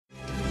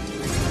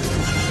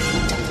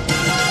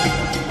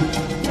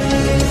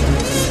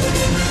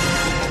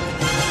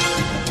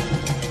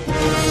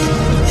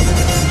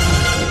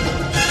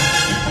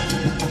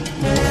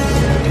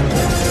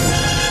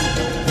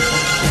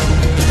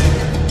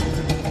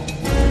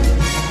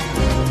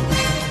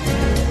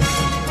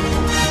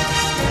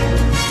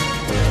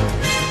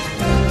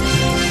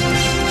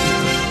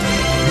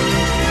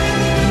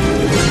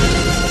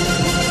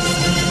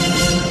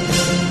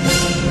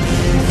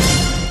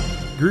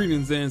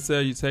and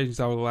salutations.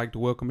 I would like to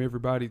welcome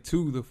everybody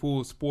to the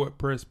Full Sport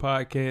Press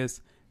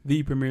Podcast,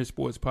 the premier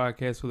sports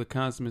podcast for the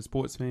consummate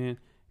sports fan,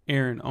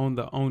 airing on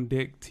the On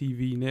Deck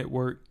TV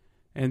network.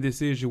 And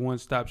this is your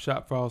one-stop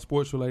shop for all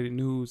sports-related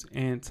news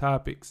and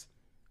topics.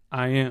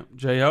 I am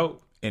J.O.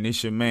 And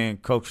it's your man,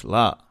 Coach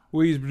Locke.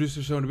 Weez,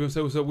 producer showing the bill.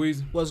 Say what's up,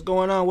 Weez. What's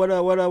going on? What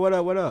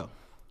up?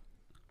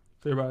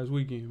 It's everybody's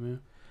weekend, man.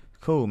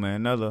 Cool, man.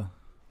 Another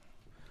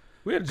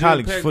We had a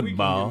college jam-packed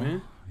football. weekend,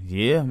 man.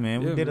 Yeah,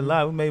 man. We did a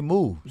lot. We made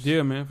moves.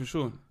 Yeah, man, for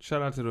sure.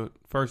 Shout out to the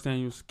first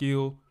annual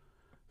Skills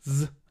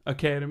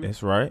Academy.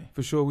 That's right.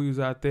 For sure, we was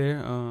out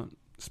there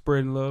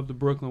spreading love the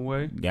Brooklyn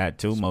way. Got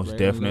to, most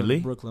definitely.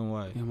 Brooklyn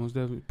way. Yeah, most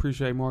definitely.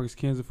 Appreciate Marcus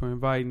Kinzer for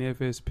inviting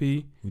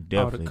FSP. We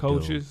definitely all the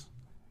coaches.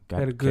 Got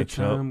had a to good catch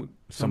up time with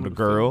some of the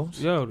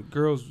girls. Yo, the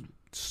girls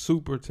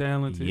super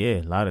talented. Yeah,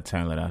 a lot of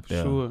talent out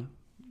there. Sure.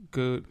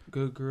 Good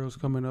girls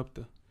coming up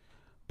the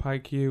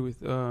pike here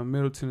with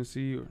Middle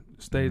Tennessee or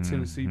State of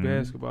Tennessee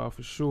basketball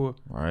for sure.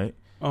 Right.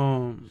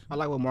 I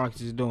like what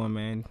Marcus is doing,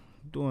 man.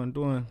 Doing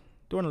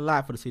a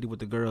lot for the city with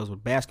the girls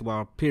with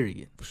basketball,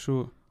 period. For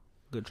sure.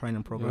 Good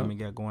training program he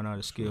got going on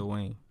at Skill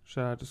Wing.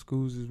 Shout out to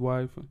Schools'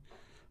 wife.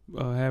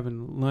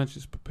 Having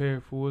lunches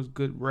prepared for us.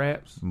 Good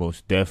wraps.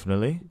 Most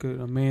definitely.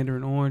 Good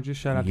Mandarin oranges.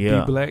 Shout out to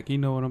D Black. You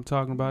know what I'm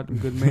talking about. Them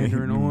good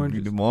Mandarin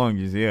oranges. Them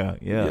oranges, yeah.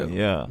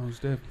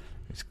 Most definitely.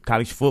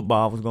 College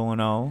football was going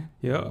on.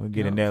 Yeah. We'll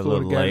get in that a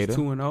little later.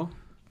 2-0.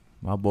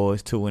 My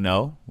boys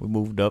 2-0. We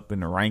moved up in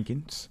the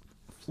rankings.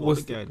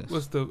 What's the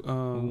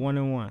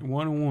 1-1?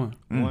 1-1.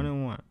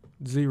 1-1.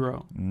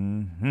 0.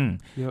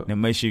 Yep. Now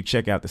make sure you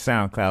check out the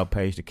SoundCloud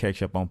page to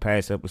catch up on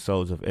past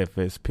episodes of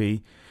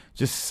FSP.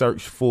 Just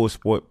search Full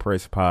Sport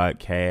Press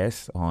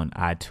Podcast on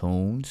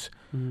iTunes.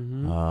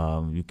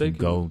 You can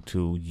go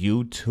to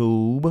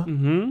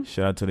YouTube.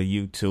 Shout out to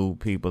the YouTube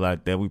people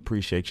out there. We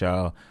appreciate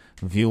y'all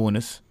viewing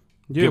us,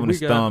 giving us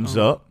thumbs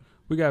up.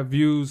 We got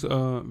views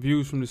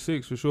from the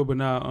six for sure, but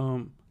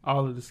now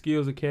all of the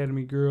Skills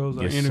Academy girls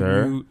are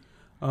interviewed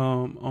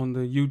on the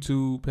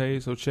YouTube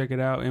page, so check it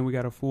out. And we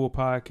got a full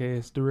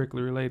podcast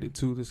directly related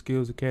to the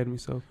Skills Academy,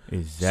 so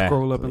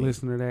scroll up and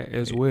listen to that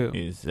as well.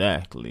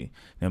 Exactly.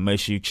 Now make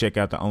sure you check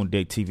out the On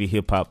Deck TV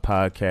Hip Hop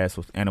Podcast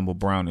with Animal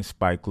Brown and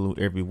Spike Lee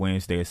every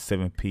Wednesday at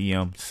 7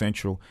 p.m.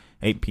 Central,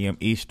 8 p.m.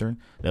 Eastern.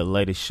 The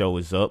latest show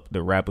is up,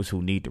 the Rappers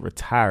Who Need to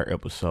Retire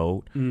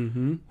episode.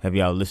 Have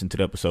y'all listened to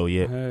the episode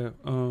yet? I have.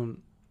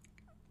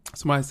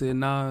 Somebody said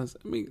Nas.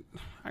 I mean,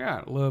 I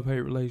got a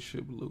love-hate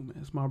relationship with Lou, man.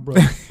 It's my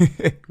brother.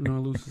 I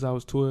known Lou since I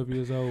was 12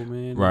 years old,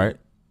 man. Right.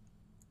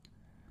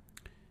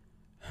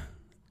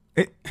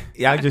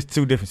 Y'all just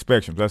two different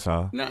spectrums, that's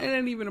all. No, it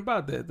ain't even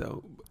about that,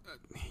 though.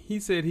 He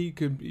said he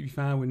could be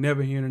fine with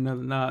never hearing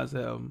another Nas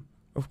album.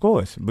 Of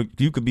course, but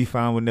you could be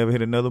fine with never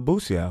hit another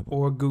Boosie album.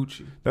 Or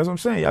Gucci. That's what I'm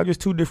saying. Y'all just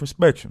two different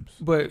spectrums.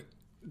 But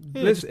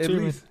let's at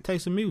least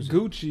taste some music.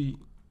 Gucci,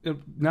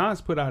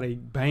 Nas put out a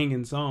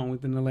banging song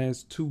within the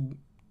last 2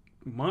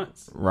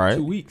 months. Right.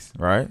 2 weeks.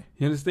 Right.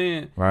 You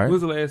understand? Right. When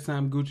was the last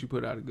time Gucci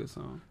put out a good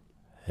song?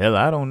 Hell,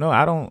 I don't know.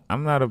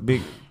 I'm not a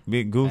big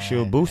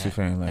Gucci or Boosie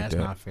fan like that's that.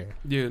 That's not fair.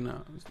 Yeah,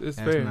 no. It's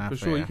fair. For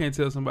sure. You can't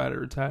tell somebody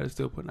retired is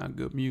still putting out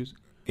good music.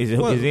 Is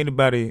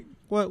anybody...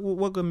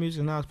 What good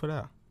music Nas put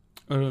out?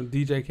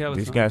 DJ Khaled.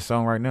 This guy's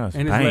song right now.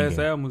 And his last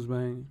album was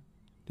banging.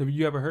 Have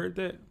you ever heard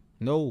that?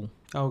 No.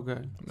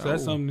 Okay. So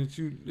that's something that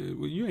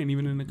you ain't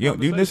even in the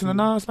conversation. You listen to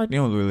Nas? Like, you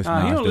don't really listen to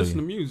Nas, he don't listen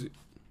to music.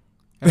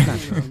 That's not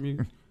true.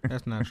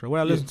 That's not true.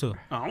 What I listen to?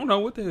 I don't know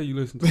what the hell you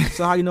listen to.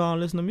 So how you know I don't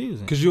listen to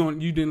music? Because you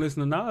didn't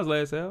listen to Nas'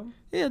 last album?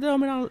 Yeah, that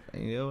mean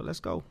let's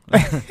go.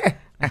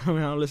 I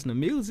don't listen to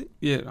music.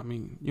 Yeah, I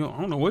mean, I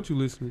don't know what you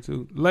listening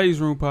to. Ladies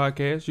Room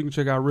Podcast. You can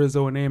check out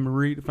Rizzo and Anne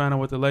Marie to find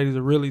out what the ladies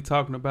are really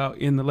talking about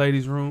in the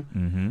ladies'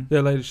 room.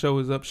 Their latest show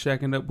is up,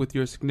 Shacking Up with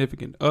Your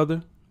Significant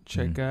Other.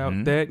 Check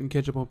out that and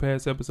catch up on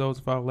past episodes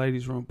of our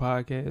Ladies Room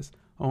Podcast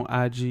on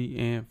IG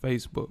and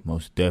Facebook.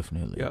 Most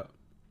definitely. Yeah.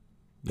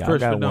 Y'all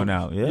got one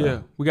out, Yeah,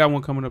 we got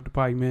one coming up the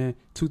pike, man.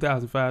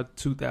 2005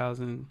 to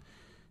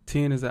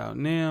 2010 is out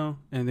now,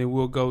 and then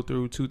we'll go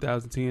through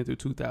 2010 through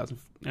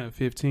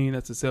 2015.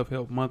 That's a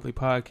self-help monthly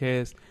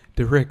podcast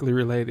directly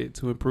related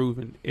to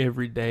improving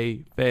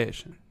everyday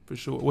fashion, for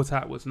sure. What's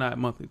hot, what's not,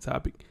 monthly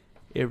topic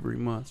every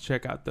month.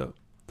 Check out the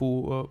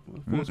Full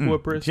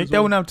Sport Press. Check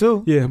that one out,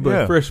 too. Yeah,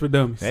 but Fresh for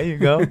Dummies. There you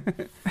go.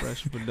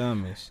 Fresh for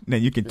Dummies. Now,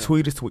 you can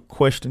tweet us with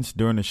questions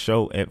during the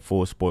show at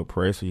Full Sport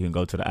Press, or you can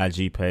go to the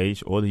IG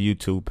page or the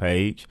YouTube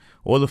page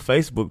or the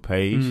Facebook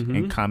page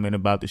and comment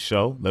about the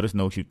show. Let us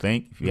know what you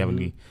think. If you have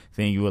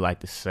anything you would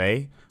like to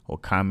say or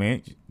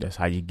comment, that's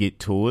how you get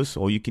to us.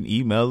 Or you can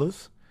email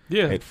us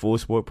at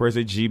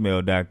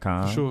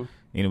fullsportpress@gmail.com. Sure.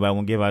 Anybody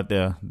want to give out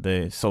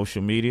the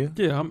social media?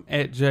 Yeah, I'm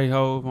at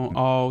J-Hove on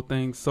all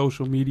things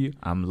social media.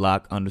 I'm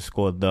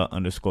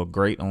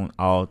Lock_the_great on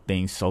all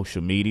things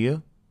social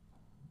media.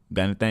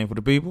 Got anything for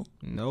the people?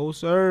 No,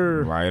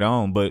 sir. Right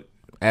on. But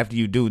after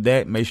you do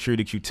that, make sure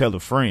that you tell a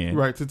friend.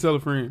 Right, to tell a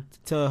friend. To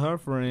tell her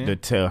friend. To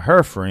tell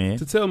her friend.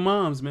 To tell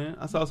moms, man.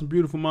 I saw some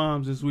beautiful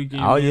moms this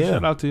weekend. Oh, man. yeah.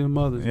 Shout out to your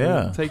mothers.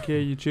 Yeah. Man. Take care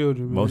of your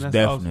children, man. Most That's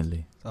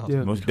definitely. Awesome. Awesome.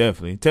 Yeah. Most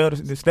definitely. Tell the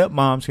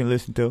stepmoms can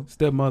listen to.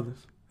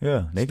 Stepmothers.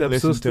 Yeah, they can Step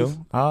listen sisters.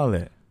 to all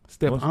that.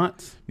 Step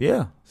aunts.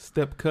 Yeah.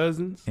 Step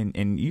cousins.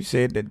 And you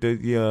said that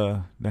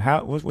the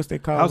house what's they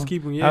call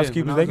Housekeeping, yeah.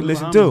 housekeepers they can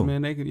listen Bahamas, to.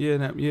 man, they can,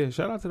 yeah.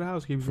 Shout out to the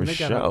housekeepers. For They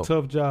got sure. a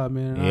tough job,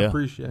 man. I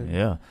appreciate it.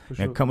 Yeah. For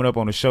Now, sure. coming up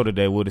on the show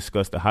today, we'll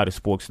discuss the hottest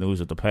sports news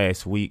of the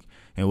past week,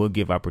 and we'll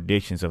give our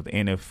predictions of the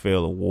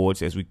NFL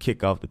awards as we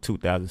kick off the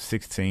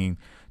 2016-2017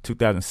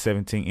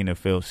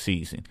 NFL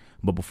season.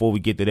 But before we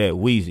get to that,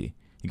 Weezy,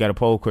 you got a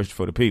poll question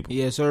for the people.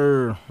 Yes,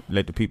 sir.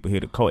 Let the people hear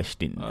the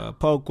question.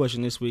 Poll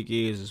question this week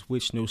is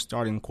which new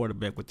starting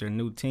quarterback with their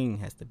new team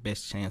has the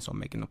best chance on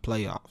making the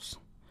playoffs?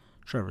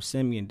 Trevor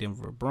Siemian,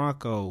 Denver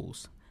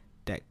Broncos,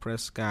 Dak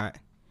Prescott,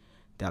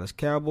 Dallas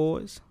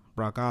Cowboys,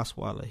 Brock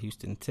Osweiler,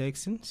 Houston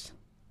Texans,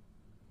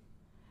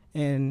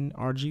 and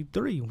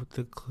RG3 with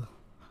the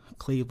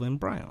Cleveland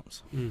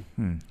Browns.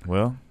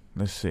 Well,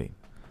 let's see.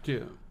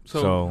 Yeah.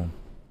 So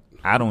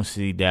I don't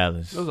see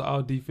Dallas. Those are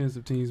all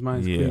defensive teams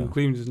minus Cleveland.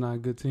 Cleveland's just not a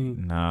good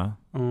team. Nah.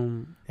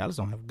 Dallas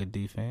don't have a good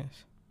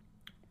defense.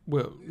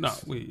 Well, no.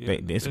 They're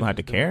going to have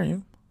to carry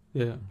him.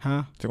 Yeah.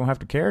 Huh? They're going to have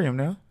to carry him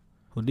now.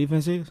 Who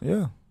defense is?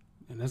 Yeah.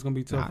 And that's going to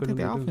be tough I for them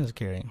think to the do. offense is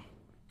carrying.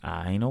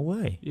 Ain't no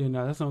way. Yeah,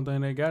 no, that's the only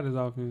thing they got is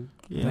offense.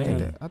 Yeah,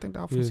 I think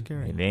the offense is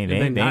carrying. They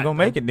ain't going to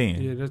make it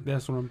then. Yeah,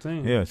 that's what I'm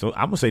saying. Yeah, so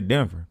I'm going to say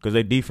Denver because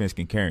their defense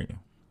can carry him.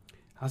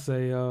 I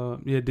say,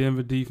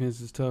 Denver defense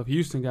is tough.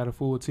 Houston got a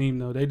full team,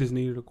 though. They just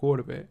needed a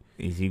quarterback.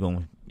 Is he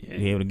going to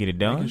be able to get it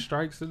done? Making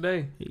strikes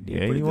today.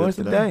 He was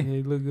today. Yeah,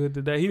 he looked good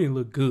today. He didn't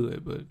look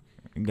good, but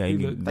he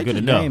looked They good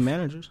keep enough. game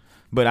managers.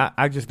 But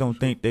I just don't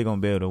think they're going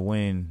to be able to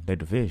win their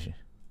division.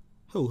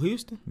 Who,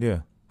 Houston? Yeah.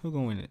 Who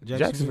going to win it?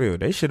 Jacksonville.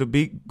 They should have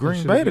beat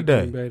Green Bay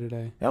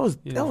today. That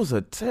was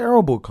a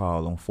terrible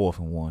call on 4th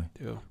and 1.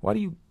 Yeah. Why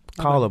do you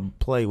call a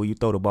play where you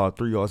throw the ball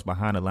 3 yards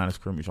behind the line of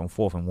scrimmage on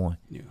 4th and 1?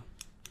 Yeah.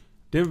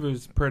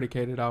 Denver's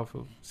predicated off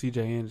of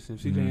C.J. Anderson.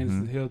 If C.J.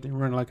 Anderson's healthy and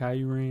running like how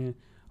he ran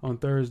on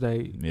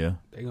Thursday, yeah,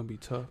 they're going to be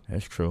tough.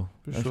 That's true.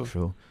 That's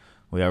true.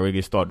 We already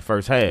get started the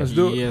first half. Let's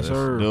do it. Yes,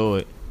 sir. Let's do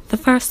it. The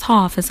first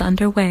half is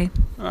underway.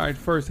 All right,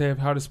 first half,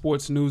 hottest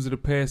sports news of the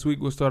past week.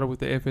 We'll start off with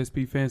the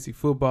FSP Fantasy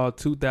Football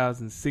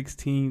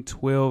 2016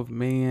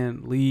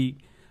 12-man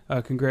league.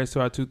 Congrats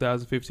to our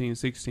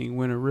 2015-16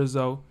 winner,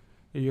 Rizzo.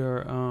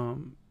 Your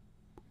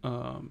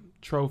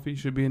trophy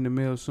should be in the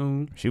mail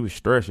soon. She was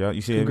stressed, y'all.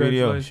 You see that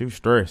video? She was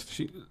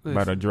stressed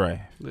about her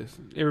draft.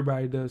 Listen,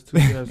 everybody does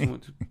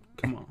 2001.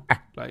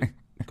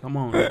 Come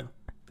on now.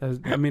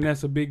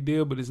 That's a big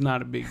deal, but it's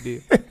not a big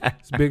deal.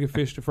 It's bigger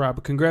fish to fry.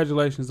 But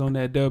congratulations on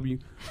that W.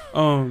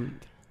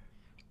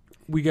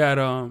 We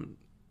got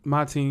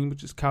my team,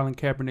 which is Colin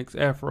Kaepernick's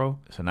afro.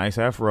 It's a nice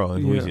afro,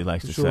 as Weezy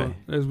likes to say.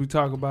 As we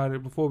talk about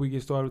it before we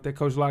get started with that,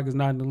 Coach Locke is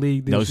not in the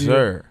league this year. No,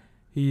 sir.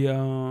 He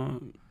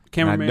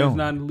cameraman's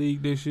not in the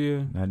league this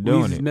year. Not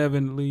doing Weezy's it. never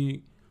in the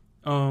league.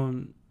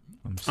 I'm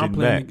playing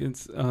back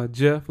against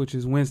Jeff, which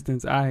is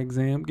Winston's eye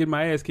exam. Getting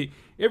my ass kicked.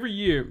 Every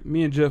year,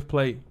 me and Jeff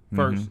play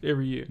first,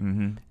 every year.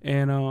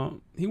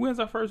 And he wins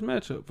our first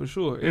matchup for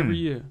sure, every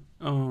year.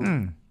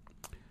 I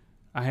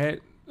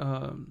had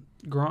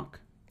Gronk.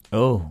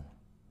 Oh.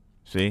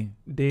 See?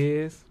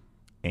 Dez.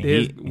 And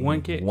Dez,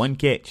 one catch. One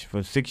catch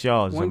for 6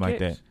 yards, something like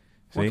that.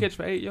 One See? catch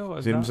for 8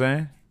 yards. See what I'm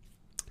saying?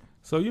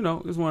 So,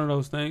 it's one of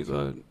those things.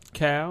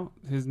 Cal,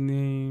 his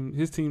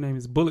team name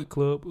is Bullet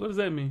Club. What does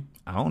that mean?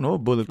 I don't know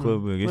what Bullet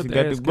Club is. I guess What he the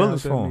got ass the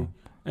bullets Cal for mean? him.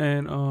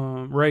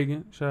 And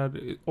Reagan, shout out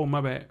to,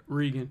 my bad,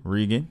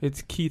 Regan.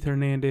 It's Keith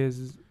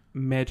Hernandez's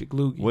Magic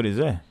Loogie. What is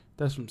that?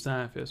 That's from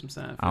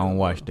Seinfeld. I don't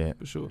watch that.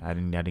 For sure. I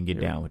didn't get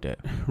down with that.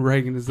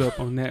 Reagan is up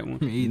on that one.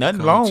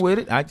 Nothing wrong with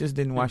it. I just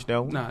didn't watch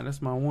that one. Nah,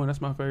 that's my one.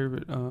 That's my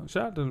favorite.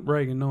 Shout out to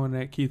Reagan knowing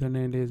that Keith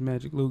Hernandez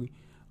Magic Loogie.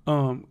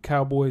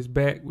 Cowboys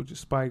back, which is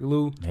Spike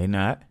Lee. They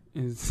not.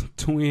 His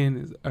twin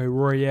is a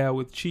Royale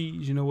with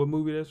cheese. You know what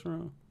movie that's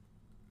from?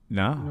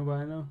 No.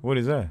 Nobody know? What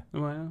is that?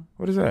 Nobody know?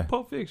 What is that?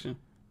 Pulp Fiction.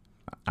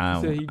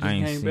 I ain't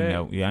seen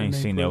that. Yeah, I ain't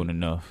seen that one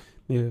enough.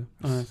 Yeah.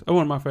 That's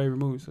one of my favorite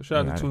movies. So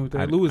shout out to Twin with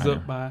that. Lou is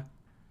up by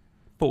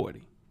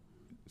 40.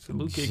 So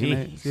Lou kicking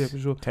ass. Yeah, for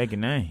sure. Take a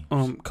name.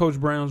 Coach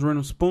Brown's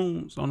Reynolds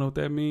Spoons. Don't know what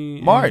that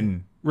means.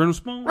 Martin. Reynolds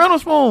Spoons?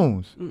 Reynolds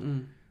Spoons.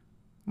 Mm-mm.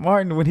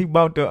 Martin, when he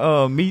bought the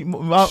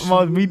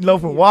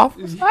meatloaf and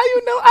waffles. How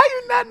you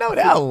not know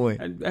that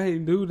one? Hey,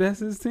 dude, that's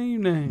his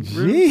team name.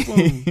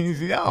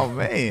 Jeez. Oh,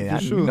 man.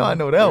 I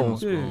know that one.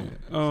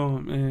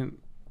 Yeah. And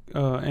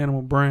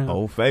Animal Brown.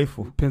 Old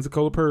Faithful.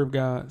 Pensacola Perv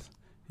guys.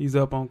 He's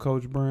up on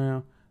Coach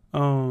Brown.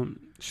 Sean,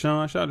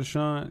 shout out to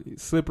Sean.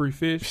 Slippery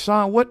Fish.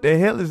 Sean, what the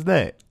hell is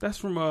that? That's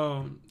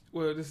from,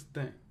 this is the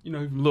thing. He's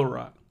from Little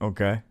Rock.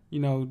 Okay.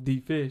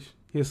 Deep Fish.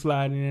 He'll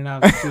slide in and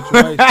out of the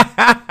situation.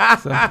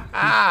 So,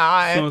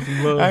 showing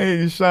some love. I hear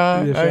you,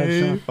 Sean. Yeah, I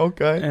hear you.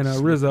 Okay. And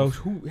Rizzo,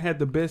 who had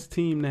the best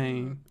team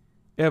name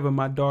ever,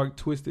 my dark,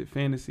 twisted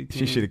fantasy team.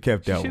 She should have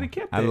kept that one.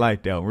 Kept I that.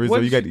 like that one. Rizzo,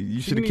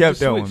 you should have kept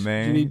that one,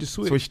 man. You need to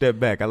switch. Switch that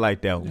back. I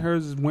like that one.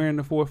 Hers is wearing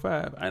the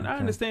 4-5. I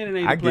understand it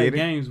ain't I to play get it.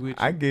 games with you.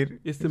 I get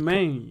it. It's the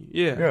main.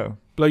 Yeah. Yeah.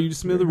 Blow you to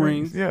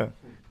smithereens. Yeah.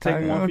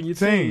 Take one for your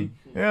team.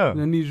 Yeah.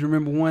 I need you to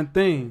remember one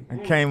thing. I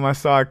came, I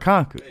saw, I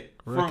conquered.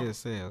 Record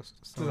sales.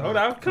 Sold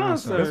out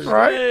concert. That's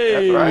right. Hey.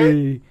 That's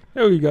right.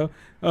 There we go.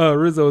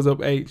 Rizzo's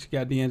up 8. She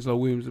got D'Angelo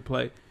Williams to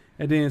play.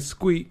 And then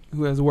Squeak,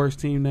 who has the worst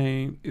team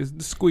name, is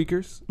the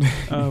Squeakers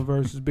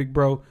versus Big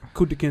Bro.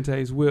 Kuta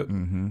Kente's Whip.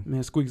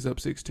 Man, Squeak's up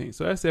 16.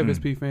 So that's the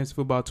FSP Fantasy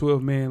Football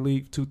 12-man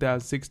league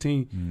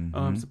 2016.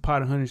 It's a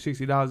pot of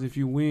 $160 if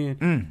you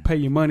win. Pay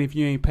your money if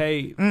you ain't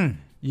paid. I'm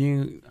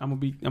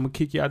gonna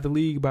kick you out the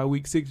league by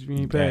week 6 if you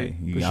ain't paid.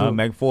 Y'all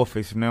make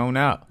forfeits from now on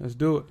out. Let's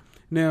do it.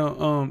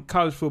 Now,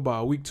 college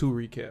football week 2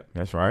 recap.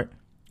 That's right.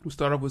 We'll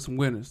start off with some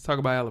winners. Talk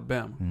about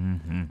Alabama.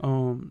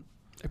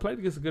 They played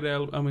against a good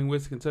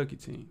West Kentucky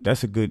team.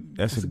 That's a good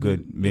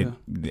mid.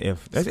 Yeah.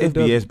 That's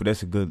FBS, but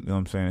that's a good. You know what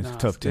I'm saying? It's a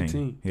tough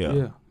team.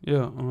 Yeah.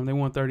 They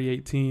won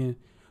 38-10.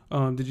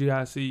 Did you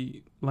guys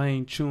see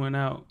Lane chewing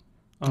out?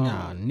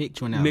 Nick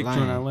chewing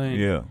out Lane.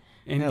 Yeah.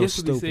 And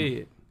guess what he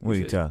said? What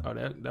did he tell? Oh,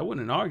 that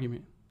wasn't an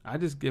argument. I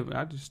just go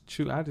off. That's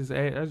just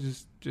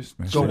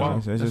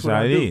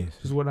how it is.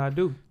 This is what I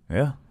do.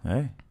 Yeah.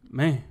 Hey.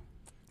 Man.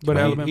 But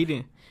Alabama, he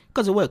didn't.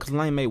 Because of what? Because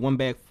Lane made one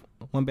bad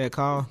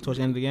call towards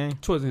the end of the game?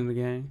 Towards the end of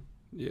the game.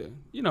 Yeah.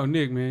 You know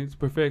Nick, man. He's a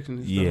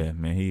perfectionist. Yeah,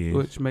 man, he is.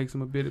 Which makes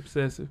him a bit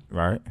obsessive.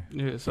 Right.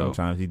 Yeah, so.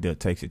 Sometimes he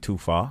takes it too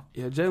far.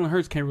 Yeah, Jalen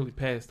Hurts can't really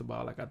pass the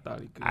ball like I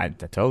thought he could. I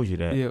told you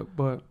that. Yeah,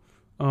 but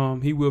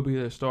he will be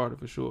their starter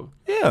for sure.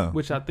 Yeah.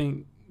 Which I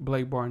think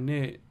Blake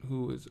Barnett,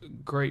 who is a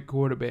great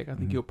quarterback, I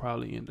think he'll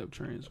probably end up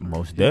transferring.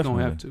 Most definitely. He's going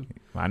to have to.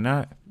 Why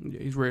not?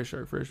 Yeah, he's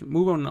redshirt freshman.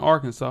 Move on to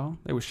Arkansas.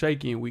 They were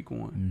shaky in week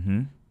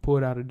 1.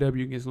 Pulled out a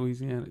W against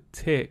Louisiana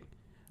Tech.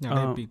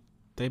 No,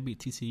 they beat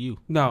TCU.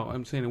 No,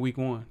 I'm saying in week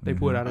 1. They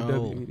pulled out a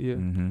W. Yeah.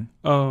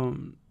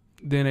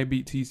 Then they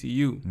beat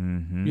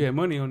TCU. You had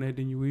money on that,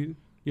 didn't you, either?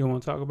 You don't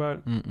want to talk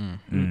about it?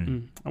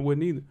 I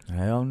wouldn't either.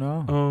 Hell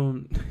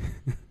no.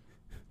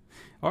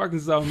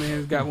 Arkansas, man,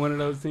 has got one of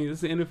those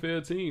teams. It's an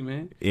NFL team,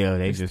 man. Yeah,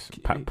 they just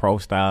pro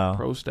style.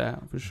 Pro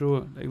style, for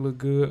sure. They look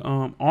good.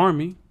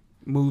 Army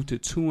moved to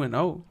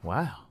 2-0.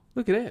 Wow.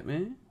 Look at that,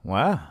 man.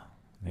 Wow.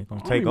 They're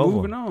going to take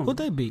over. over. Who'd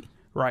they beat?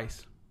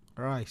 Rice.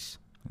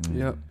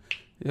 Yep.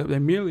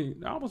 They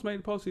almost made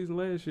the postseason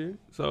last year.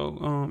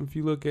 So if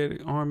you look at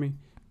it, Army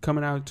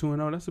coming out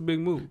 2-0, that's a big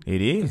move.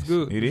 It is. It's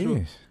good. It is.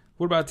 Sure.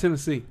 What about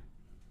Tennessee?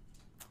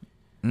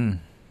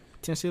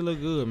 Tennessee look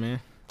good,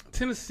 man.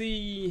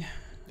 Tennessee,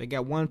 they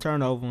got one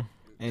turnover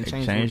and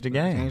changed the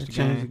game.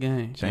 Changed the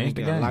game.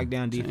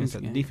 Lockdown defense.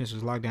 The defense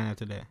was locked down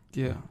after that.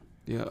 Yeah.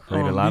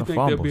 Created a lot of fumbles. You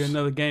think there'll be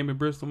another game at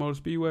Bristol Motor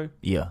Speedway?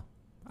 Yeah.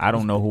 I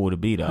don't know who it'll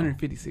be though.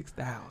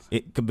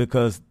 156,000.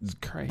 Because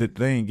the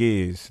thing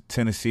is,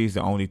 Tennessee's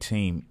the only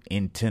team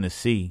in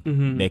Tennessee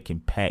that can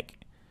pack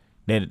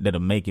that'll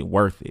make it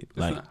worth it.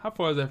 How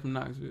far is that from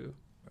Knoxville?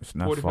 It's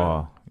not 45?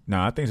 far.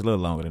 No, I think it's a little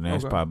longer than that.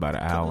 It's probably about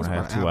an hour and a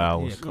half, 2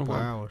 hours. Yeah, a couple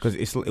hours. Because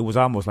it was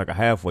almost like a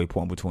halfway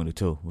point between the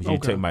two. Which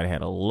Tech might have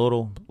had a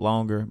little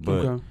longer,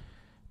 but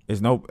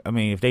it's no. I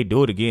mean, if they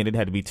do it again, it'd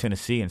have to be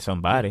Tennessee and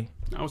somebody.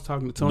 I was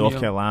talking to Tony. North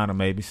Carolina,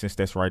 maybe, since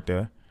that's right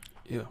there.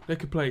 Yeah, they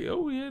could play.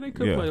 Oh yeah, they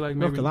could play like maybe.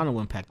 North Carolina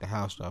wouldn't pack the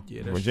house though.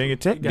 Yeah, Virginia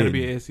Tech did. Got to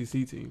be an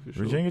SEC team for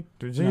sure.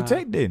 Virginia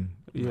Tech didn't.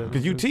 Yeah,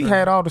 because UT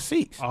had all the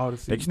seats.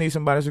 They just need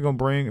somebody that's going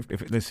to bring.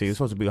 Let's see, it's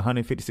supposed to be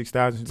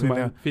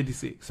 156,000.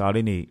 56. That's all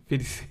they need.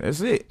 56.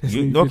 That's it.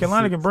 North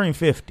Carolina can bring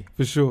 50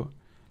 for sure.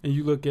 And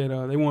you look at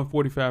they won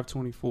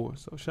 45-24.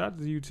 So shout out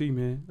to UT,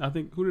 man. I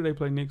think who do they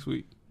play next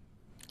week?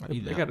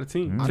 They got a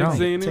team.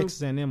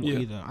 Texas A&M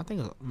either. I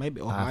think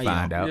maybe Ohio. I'll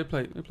find out. They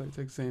play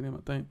Texas A&M, I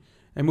think.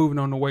 And moving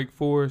on to Wake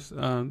Forest,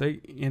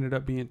 they ended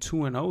up being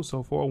 2-0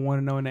 so far,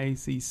 1-0 in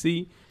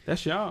the ACC.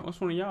 That's y'all.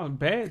 That's one of y'all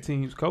bad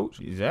teams, Coach.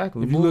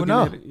 Exactly. If moving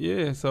up.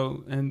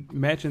 So and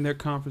matching their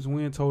conference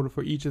win total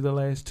for each of the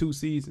last 2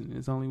 seasons.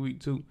 It's only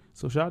week 2.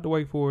 So shout out to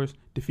Wake Forest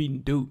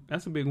defeating Duke.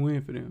 That's a big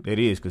win for them. It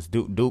is because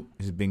Duke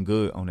has been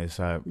good on their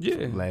side for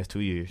the last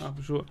 2 years. Oh,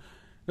 for sure.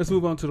 Let's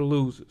move on to the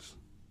losers.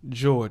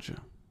 Georgia.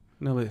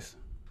 Now listen.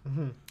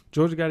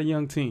 Georgia got a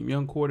young team,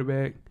 young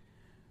quarterback,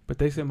 but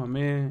they said my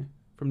man.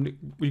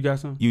 You got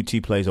some?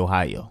 UT plays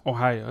Ohio.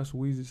 That's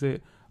what Weezy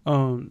said.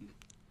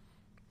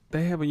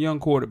 They have a young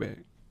quarterback.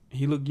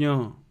 He looked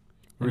young.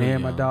 And they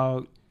had my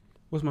dog.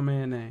 What's my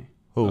man's name?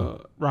 Who?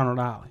 Ronald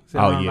Ollie.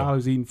 Ronald Ollie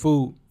was eating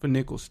food for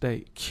Nicholls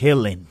State.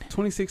 Killing.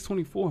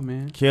 26-24,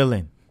 man.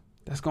 Killing.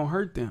 That's going to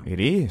hurt them. It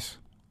is.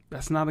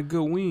 That's not a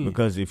good win.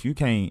 Because if you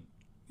can't,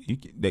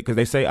 because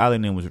they say Ollie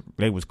and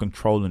them was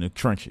controlling the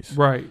trenches.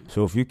 Right.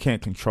 So if you can't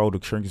control the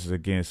trenches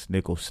against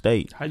Nicholls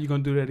State, how you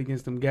gonna do that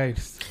against them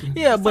Gators?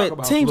 Yeah,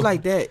 but teams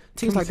like that,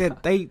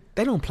 they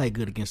don't play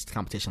good against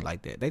competition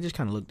like that. They just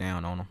kind of look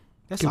down on them.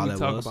 That's all that was.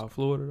 Can we talk about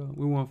Florida though?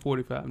 We won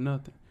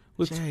 45-0.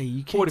 Jay,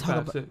 you can't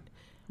talk about.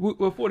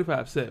 Well,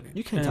 45-7.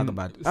 You can't talk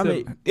about it. I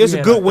mean, it's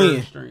a good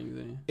win.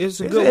 It's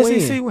a good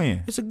SEC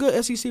win. It's a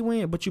good SEC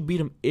win, but you beat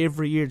them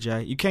every year,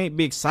 Jay. You can't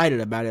be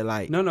excited about it.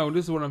 Like no,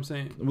 this is what I'm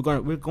saying.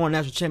 We're going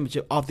national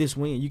championship off this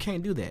win. You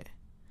can't do that.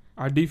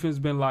 Our defense has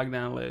been locked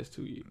down the last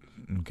 2 years.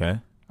 Okay.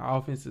 Our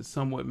offense is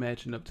somewhat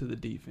matching up to the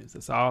defense.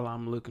 That's all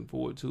I'm looking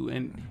forward to.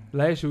 And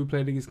last year we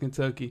played against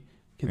Kentucky.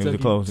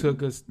 Kentucky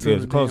took us to it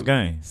was a close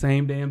game.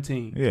 Same damn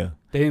team. Yeah.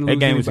 They didn't lose that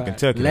game was anybody. at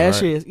Kentucky.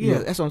 Last right? year,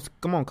 that's on.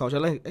 Come on, coach.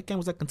 That game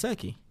was at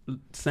Kentucky.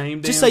 Same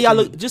damn Just say y'all team.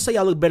 look. Just say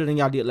y'all look better than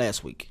y'all did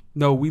last week.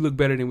 No, we look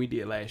better than we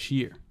did last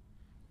year.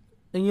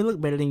 Then you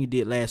look better than you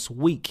did last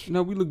week.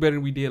 No, we look better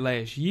than we did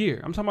last year.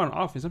 I'm talking about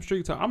on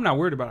offense. I'm not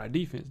worried about our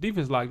defense.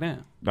 Defense locked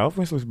down. The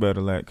offense looks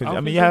better, because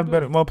Offense you have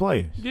look more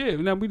players. Yeah,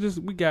 no, we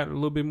got a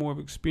little bit more of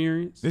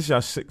experience. This is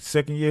your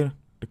second year,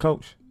 the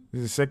coach.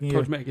 This is the second year.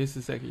 Coach Mack, it's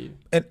the second year.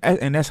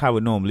 And that's how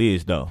it normally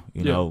is, though.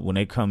 You know, when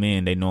they come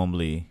in, they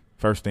normally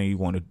first thing you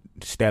want to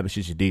establish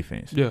is your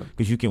defense. Yeah,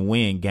 because you can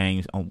win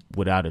games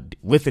with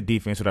a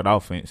defense without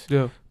offense.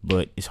 Yeah,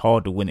 but it's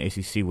hard to win the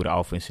SEC with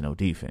offense and no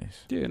defense.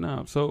 Yeah,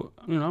 no. So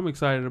I'm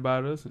excited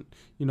about us,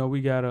 and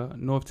we got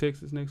North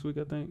Texas next week.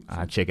 I think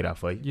I'll check it out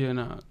for you. Yeah,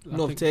 no.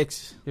 North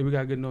Texas. Yeah, we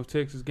got a good North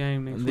Texas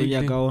game next week. Then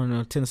y'all go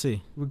in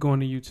Tennessee. We're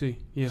going to UT.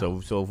 Yeah. So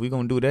if we're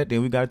gonna do that,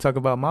 then we got to talk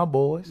about my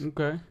boys.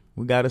 Okay.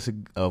 We got us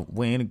a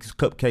win, a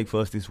cupcake for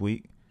us this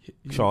week.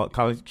 Charles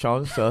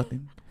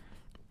Southern.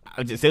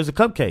 It was a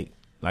cupcake,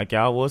 like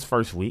y'all was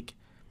first week.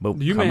 But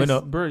coming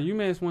up,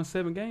 UMass won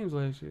 7 games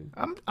last year.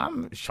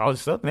 I'm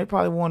Charles Southern. They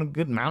probably won a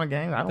good amount of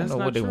games. I don't know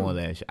what they won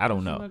last year. I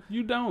don't know.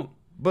 You don't.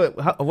 But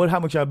how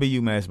much y'all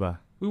beat UMass by?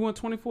 We won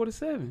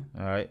 24-7.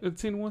 All right. The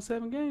team won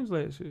 7 games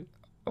last year.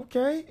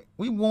 Okay,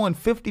 we won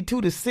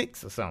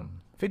 52-6 or something.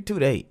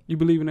 52-8. You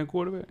believe in that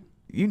quarterback?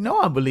 You know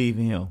I believe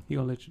in him. He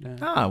gonna let you down.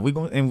 Nah, we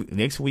gonna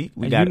next week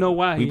we and got. You know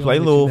why? We play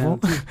Louisville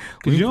because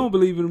you don't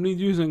believe in him. You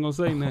just ain't gonna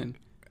say nothing.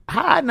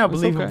 I not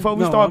believe him before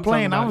we start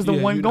playing. I was the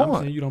one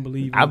going. You don't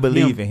believe. I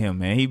believe in him,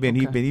 man. He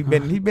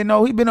been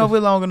over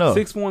it long enough.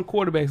 6'1"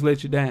 quarterbacks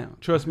let you down.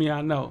 Trust me,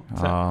 I know.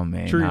 Oh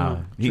man,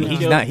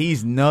 Treon. Nah.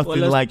 He's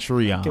nothing like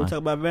Treon. Can we talk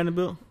about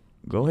Vanderbilt?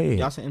 Go ahead.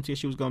 Y'all said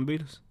MTSU was gonna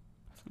beat us.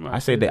 I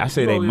said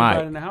they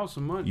might. In the house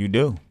some money. You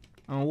do.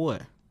 On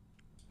what?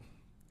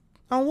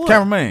 On what?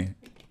 Cameraman.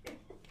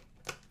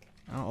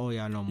 I don't owe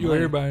y'all no money. You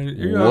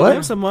everybody. What?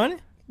 Have some money.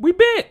 We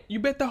bet. You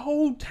bet the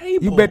whole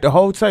table. You bet the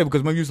whole table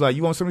because when you was like,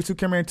 you want 72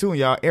 cameraman too, and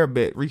y'all air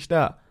bet reached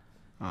out.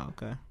 Oh,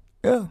 okay.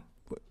 Yeah.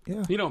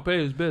 He don't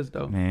pay his bets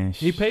though. Man,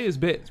 he pay his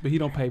bets, but he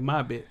don't pay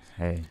my bets.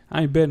 Hey,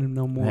 I ain't betting him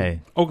no more.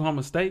 Hey,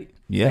 Oklahoma State.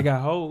 Yeah, they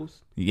got hoes.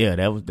 Yeah,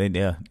 that was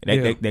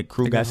that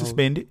crew got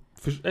suspended.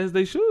 As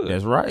they should.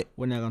 That's right.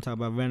 We're not gonna talk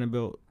about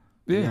Vanderbilt.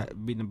 Yeah,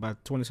 beating by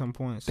 20-some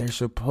points. They're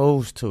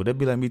supposed to. That'd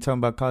be like me talking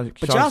about college.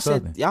 But y'all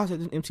said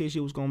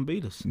MTSU was gonna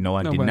beat us. No,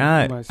 I did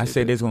not. I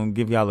said they was gonna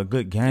give y'all a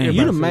good game.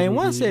 You the main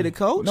one said it,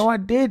 coach. No, I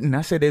didn't.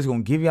 I said they was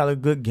gonna give y'all a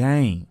good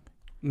game.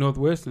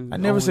 Northwestern. I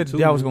never said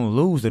y'all was gonna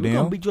lose to them. We're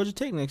gonna beat Georgia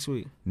Tech next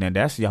week. Now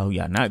that's y'all who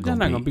y'all not gonna beat. They're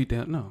not gonna beat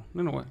them.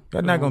 No way.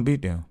 Y'all not gonna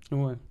beat them. No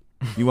way.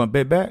 You want to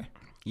bet back?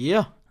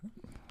 Yeah.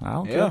 I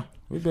don't care.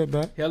 We bet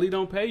back. Hell, he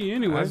don't pay you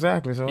anyway.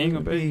 Exactly. So he ain't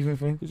gonna pay you.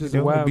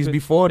 It's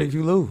before that if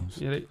you lose.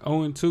 Yeah, they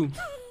 0-2.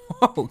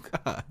 Oh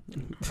God.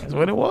 That's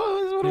what it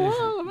was.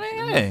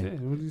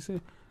 Man. What did you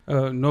say?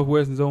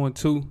 Northwestern's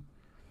 0-2.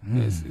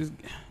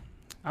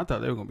 I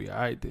thought they were gonna be all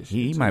right this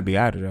year. He might be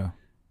out of there.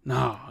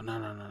 No.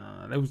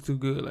 They was too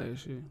good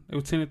last year. They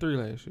was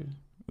 10-3 last year.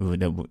 Was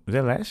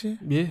that last year?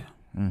 Yeah.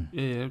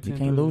 Yeah. You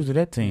can't lose to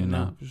that team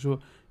now. For sure.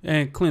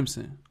 And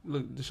Clemson.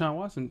 Look, Deshaun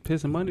Watson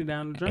pissing money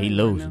down the drain. He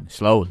losing right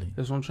slowly.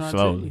 That's what I'm trying to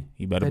tell you.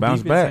 He better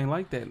bounce back. Ain't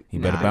like that. He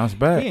better bounce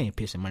back. He ain't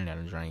pissing money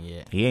down the drain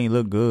yet. He ain't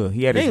look good.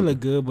 He ain't look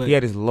good, but he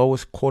had his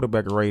lowest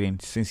quarterback rating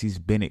since he's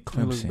been at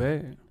Clemson. Look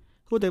bad.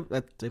 Who they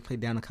play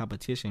down the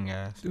competition,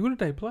 guys? Who did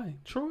they play?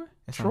 Troy.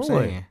 That's what I'm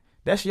saying.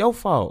 That's your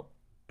fault.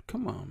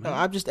 Come on, man.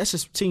 No, that's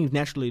just teams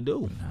naturally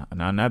do.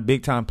 No, not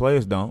big time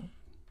players don't.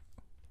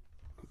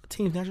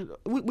 Teams naturally.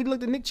 We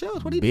looked at Nick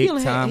Chubb. What he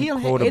only had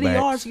 80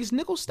 yards against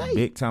Nicholls State.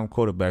 Big time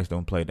quarterbacks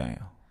don't play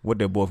down. What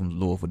that boy from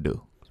Louisville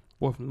do?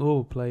 Boy from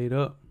Louisville played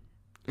up,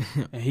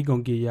 and he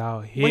gonna get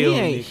y'all hell.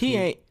 Well, he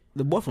ain't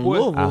the boy from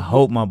Louisville. I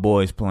hope my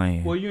boy's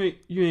playing. Well, you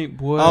ain't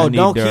boy. Oh,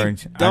 don't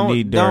let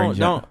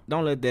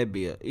that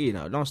be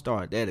don't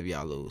start that if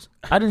y'all lose.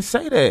 I didn't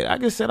say that. I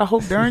just said I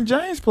hope Darren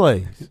James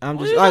plays. I'm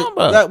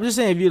just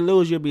saying if you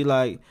lose, you'll be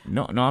like,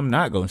 no, I'm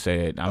not gonna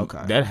say that.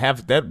 Okay.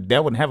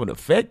 That wouldn't have an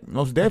effect.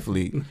 Most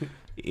definitely.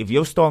 If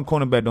your starting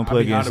cornerback don't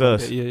play against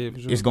us, for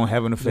sure. It's gonna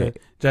have an effect.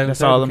 Yeah.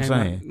 That's all I'm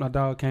saying. My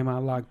dog came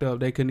out locked up.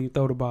 They couldn't even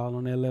throw the ball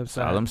on that left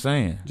side. That's all I'm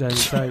saying. Jay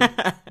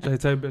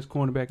Taylor, best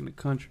cornerback in the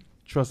country.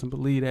 Trust and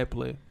believe that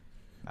player.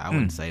 I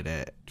wouldn't say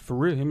that. For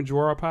real, him and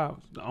Gerard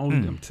Powers, the only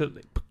them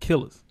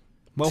killers.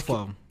 Both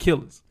of them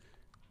killers.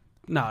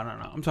 No.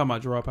 I'm talking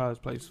about Gerard Powers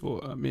plays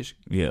for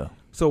Michigan. Yeah.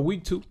 So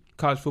week 2,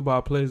 college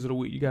football players of the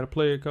week. You got a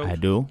player, coach? I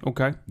do.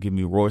 Okay. Give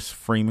me Royce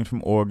Freeman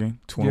from Oregon.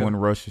 21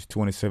 rushes,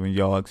 27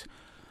 yards.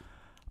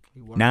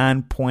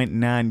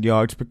 9.9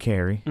 yards per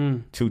carry,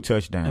 2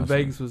 touchdowns. And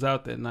Vegas was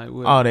out that night.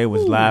 They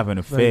was live in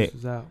effect. Vegas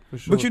was out, for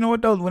sure. But you know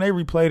what, though? When they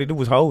replayed it, it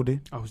was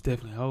holding. I was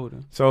definitely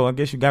holding. So I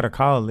guess you got to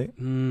call it.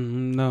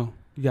 No.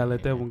 You got to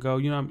let that one go.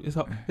 You know,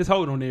 it's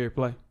hold on every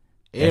play.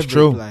 That's Every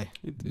true. play.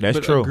 That's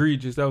but true.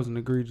 Egregious. That was an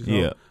egregious.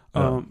 Yeah.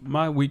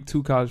 My week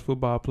 2 college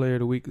football player of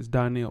the week is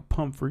Donnell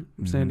Pumphrey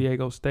from San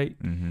Diego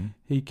State. Mm-hmm.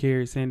 He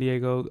carried San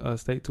Diego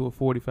State to a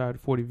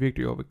 45-40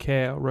 victory over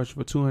Cal, rushing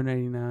for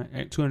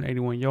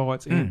 281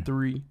 yards and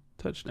 3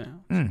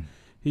 touchdowns.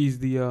 He's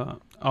the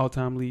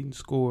all-time leading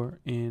scorer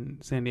in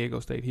San Diego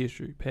State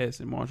history,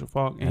 passing Marshall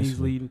Faulk, and he's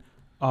leading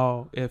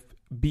all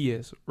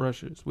FBS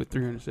rushers with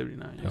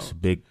 379 yards. That's a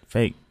big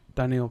fake.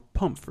 Donnell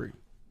Pumphrey.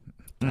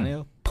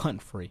 Donnell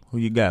Pumphrey. Who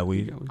you got,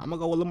 Weed? I'm gonna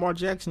go with Lamar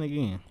Jackson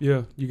again.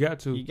 Yeah, you got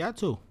to. You got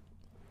to.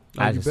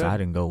 I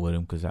didn't go with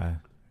him because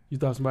You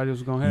thought somebody else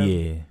was gonna have?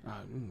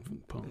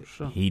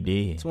 Yeah. He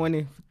did.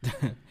 20.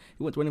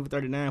 He went 20 for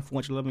 39,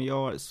 411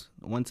 yards,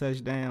 1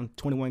 touchdown,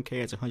 21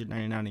 carries,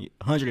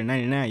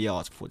 199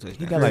 yards for 4 touchdowns.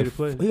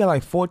 He got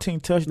like 14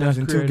 touchdowns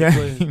in 2 games.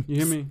 games. You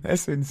hear me?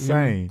 That's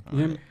insane. You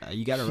hear me?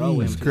 You got to roll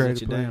with him.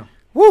 Creative play. Down.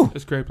 Woo!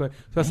 That's great play. So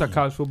that's how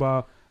college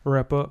football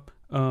wrap up.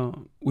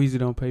 Weezy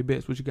don't pay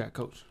bets. What you got,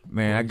 Coach?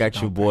 Man, I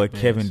got your boy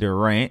Kevin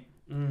Durant.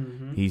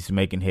 He's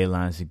making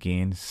headlines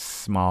again.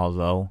 Small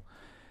though.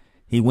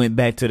 He went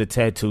back to the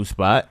tattoo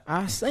spot.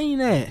 I seen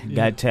that.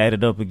 Got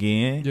tatted up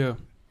again. Yeah.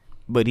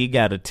 But he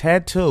got a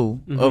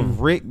tattoo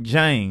of Rick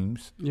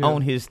James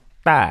on his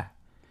thigh.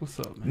 What's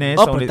up, man?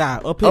 Upper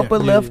thigh, up here. Upper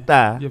left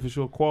thigh. Yeah, for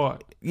sure.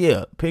 Quad.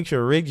 Yeah,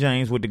 picture of Rick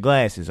James with the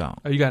glasses on.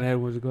 Oh, you got to have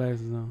with the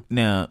glasses on.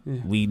 Now,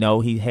 we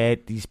know he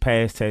had these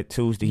past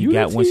tattoos that he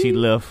got once he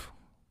left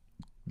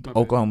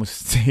Oklahoma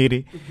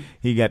City.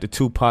 He got the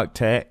Tupac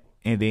tat,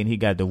 and then he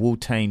got the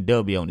Wu-Tang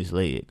W on his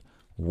leg.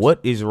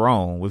 What is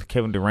wrong with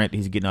Kevin Durant?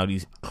 He's getting all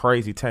these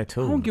crazy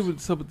tattoos. I don't give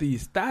what's up with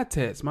these thigh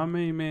tats. My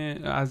main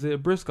man, Isaiah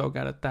Briscoe,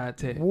 got a thigh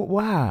tat.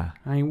 Why?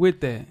 I ain't with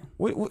that.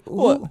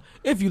 Well,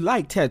 if you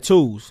like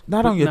tattoos,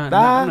 not on your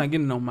thigh. I'm not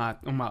getting on my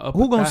upper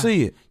Who gonna thigh.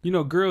 see it? You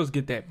know, girls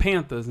get that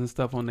Panthers and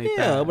stuff on their thigh.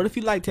 Yeah, but if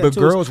you like tattoos,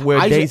 but girls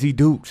wear Daisy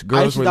Dukes.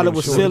 Girls thought it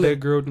was silly.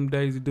 That girl with them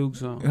Daisy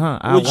Dukes on.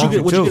 Would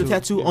you get a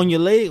tattoo on your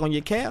leg, on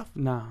your calf?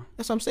 Nah.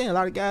 That's what I'm saying. A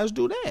lot of guys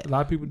do that. A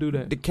lot of people do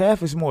that. The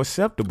calf is more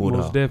acceptable,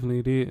 Most definitely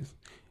it is.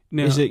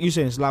 Now, you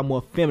saying it's a lot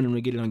more feminine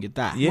to get it on your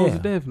thigh? Yeah,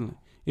 most definitely.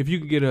 If you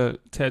could get a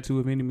tattoo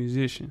of any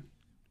musician,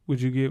 who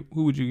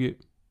would you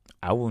get?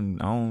 I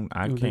wouldn't.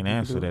 I can't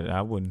answer that.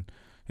 I wouldn't.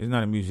 It's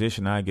not a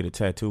musician I'd get a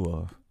tattoo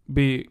of.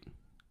 Big.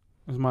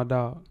 That's my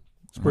dog.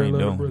 Spread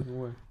love, brother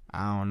away.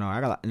 I don't know.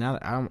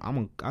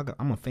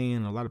 I'm a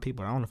fan of a lot of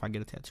people. I don't know if I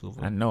get a tattoo of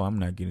them. I know I'm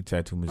not getting a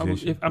tattoo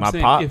musician. I'm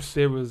saying pops. If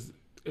there was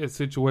a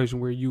situation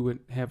where you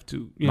would have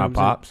to, my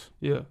pops.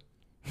 Yeah.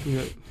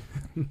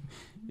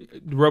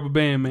 The rubber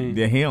band man.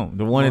 Yeah, him,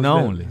 the one and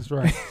only. That's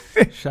right.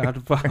 Shout out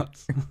to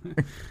Pops.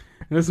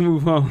 Let's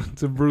move on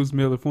to Bruce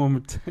Miller. Former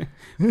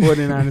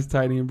 49ers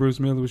tight end Bruce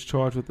Miller was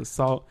charged with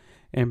assault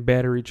and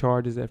battery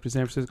charges after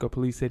San Francisco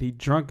police said he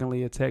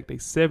drunkenly attacked a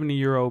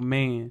 70-year-old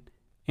man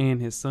and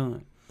his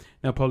son.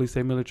 Now, police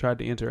say Miller tried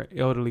to enter an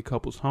elderly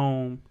couple's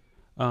home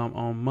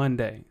on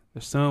Monday. The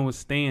son was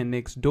staying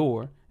next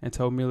door and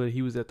told Miller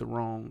he was at the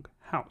wrong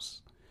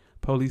house.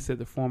 Police said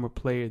the former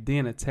player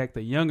then attacked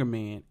a younger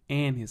man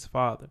and his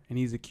father, and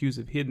he's accused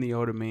of hitting the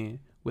older man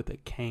with a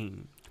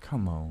cane.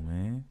 Come on,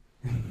 man.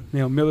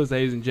 Now, Miller's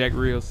agent Jack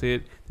Real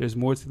said there's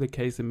more to the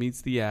case than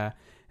meets the eye,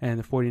 and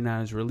the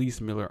 49ers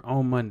released Miller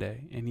on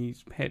Monday, and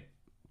he's had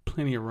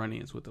plenty of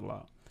run-ins with the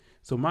law.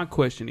 So my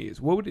question is,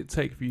 what would it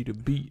take for you to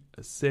beat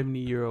a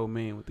 70-year-old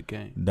man with a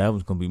cane? That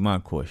was going to be my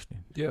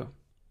question. Yeah.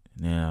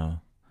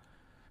 Now,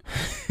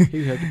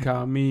 he had to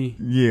call me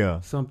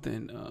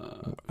something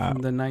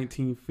from the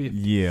 1950s.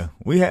 Yeah.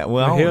 We had,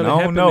 well, I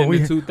don't know. We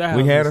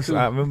had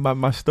I remember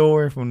my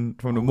story from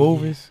the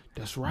movies. Yeah.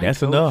 That's right. That's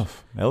Coach.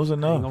 Enough. That was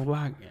enough. I ain't gonna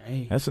lie.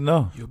 Hey, that's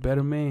enough. You're a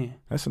better man.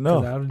 That's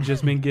enough. I've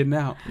just been getting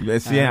out.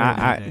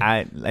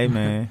 Hey,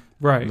 man.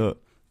 Right. Look.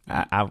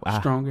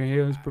 Stronger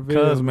hills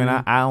prevail. Cause man,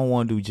 I don't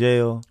want to do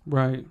jail.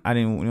 Right. I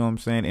didn't. You know what I'm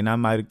saying? And I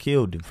might have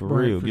killed him for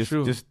real.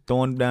 Just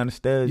throwing him down the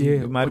stairs.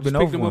 Yeah. It might have been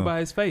over. Picked him up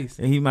by his face.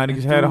 And he might have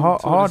just had a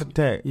heart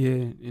attack. Yeah,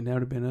 and that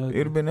would have been ugly. It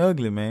would have been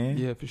ugly, man.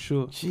 Yeah, for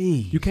sure.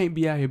 Gee, you can't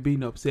be out here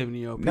beating up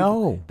 70-year-old people.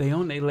 No, they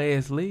on their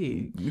last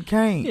leg. You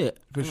can't. Yeah,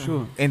 for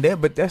sure. And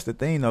but that's the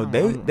thing though.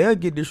 They'll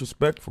get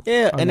disrespectful.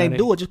 Yeah, and they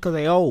do it just because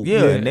they old.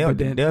 Yeah,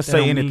 and they'll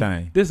say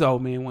anything. This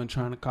old man wasn't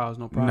trying to cause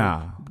no problem.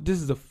 Nah,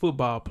 this is a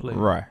football player.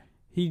 Right.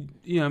 He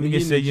can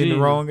say you're in the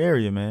wrong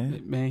area,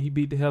 man. Man, he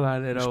beat the hell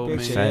out of that old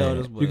man. Your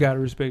elders, you gotta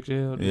respect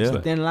your elders. Yeah.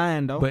 It's thin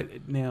line though.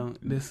 But now,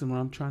 listen, what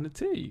I'm trying to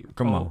tell you.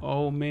 Come on,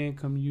 old man,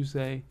 you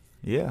say.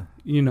 Yeah.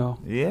 You know.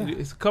 Yeah.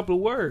 It's a couple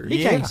of words.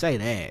 He can't say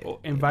that. Or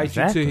invite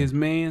you to his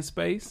man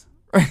space.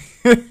 You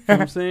know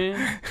what I'm saying?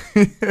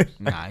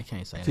 Nah, he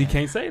can't say that. He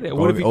can't say that.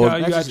 What if he call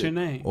you out your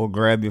name? Or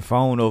grab your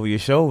phone over your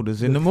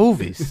shoulders in the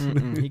movies.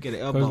 He get an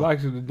elbow.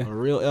 A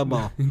real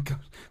elbow.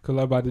 Cause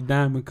I about the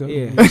diamond cut.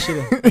 Yeah,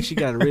 she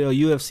got a real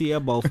UFC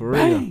elbow for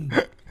real.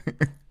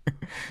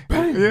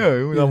 Bang. Yeah,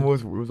 it was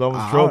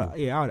almost trouble.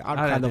 I'd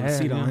climb up the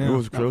seat on him.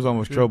 It was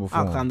almost trouble for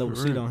him. I'd climb up the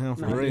seat on him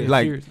for real.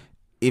 Like,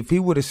 if he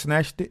would have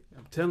snatched it,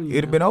 I'm telling you,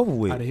 it'd have been over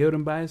with. I'd have held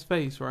him by his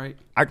face, right?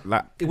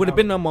 It would have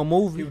been no more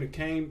movie. He would have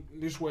came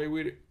this way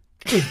with it.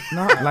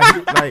 No,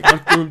 like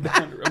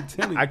I'm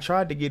telling you. I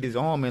tried to get his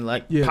arm and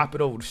Yeah. pop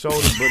it over the shoulder,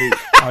 but it.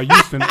 Are you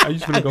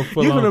finna go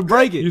full You on? finna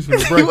break it. You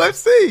finna break it.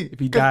 UFC. If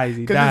he dies,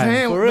 he Because dies. his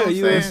hand, For real,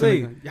 you know what I'm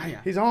saying? UFC.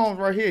 Yeah. His arm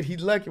right here.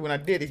 He's lucky when I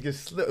did. It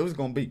just slipped. It was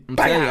gonna be I'm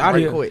telling you,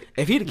 right I quick.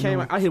 if he'd have came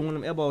out, I hit one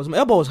of them elbows. My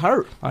elbows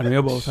hurt. Oh, the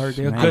elbows hurt.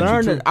 They'll Man. I cut you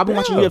learned too. that. I've been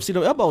watching Yeah. UFC.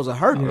 The elbows are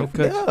hurt. Yeah,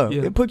 cut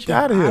you. It put you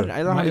out of I here. learned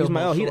how to use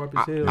my elbow elbow. sharp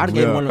as hell. I'd have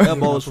gave Yeah. one of them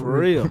elbows for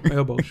real.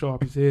 Elbow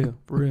sharp as hell.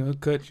 For real, it'll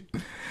cut you.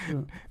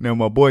 Yeah. Now,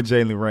 my boy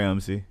Jalen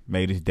Ramsey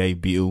made his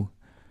debut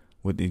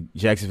with the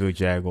Jacksonville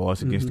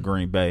Jaguars against the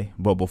Green Bay.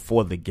 But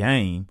before the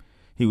game,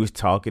 he was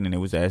talking and it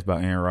was asked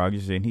about Aaron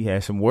Rodgers, and he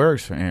had some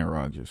words for Aaron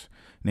Rodgers.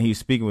 Now, he was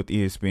speaking with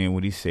ESPN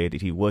when he said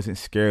that he wasn't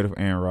scared of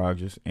Aaron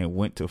Rodgers and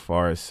went too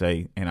far as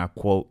say, and I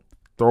quote,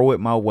 "Throw it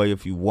my way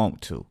if you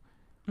want to."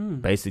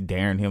 Basically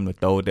daring him to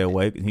throw it that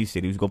way, and he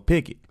said he was going to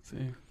pick it. See.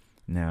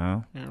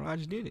 No, Aaron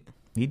Rodgers did it.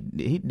 he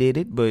did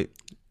it, but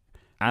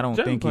I don't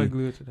Jalen think played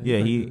good today.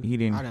 Yeah, Played good. he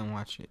didn't. I didn't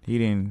watch it. He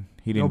didn't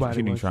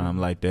Nobody try watched him him.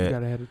 like You that.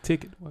 gotta have a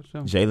ticket to watch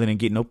them. Jalen didn't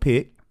get no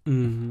pick.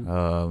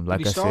 Mm-hmm. Like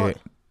Did I he start?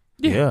 said,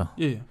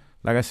 Yeah.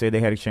 like I said, they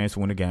had a chance to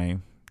win the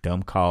game.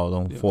 Dumb call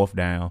on fourth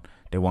down.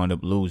 They wound up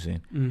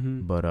losing.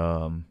 Mm-hmm. But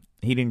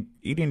he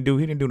didn't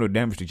do no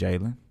damage to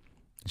Jalen.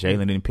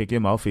 Jalen didn't pick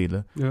him off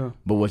either. Yeah.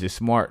 But was it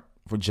smart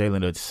for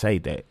Jalen to say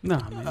that?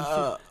 Nah,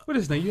 man. What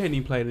is that? You hadn't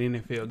even played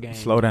an NFL game.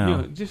 Slow down. You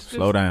know, just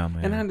Slow down,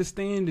 man. And I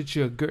understand that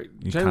you're good.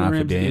 You're Jalen Ramsey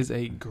confident. is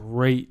a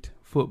great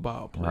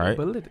football player, Right.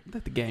 but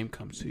let the game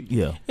come to you.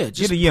 Yeah. Yeah,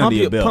 just Get a year under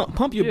your belt.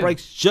 pump your Yeah.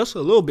 brakes just a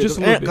little bit. Just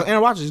a little bit.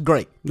 Aaron Rodgers is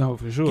great. No,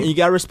 for sure. And you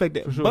gotta respect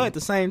that. For sure. But at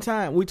the same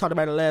time, we talked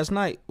about it last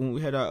night when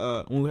we had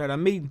our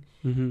meeting.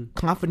 Mm-hmm.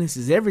 Confidence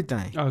is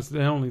everything. Oh, it's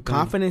the only thing.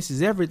 Confidence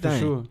is everything.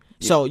 For sure.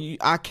 So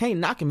I can't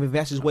knock him if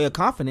that's his way of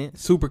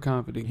confidence. Super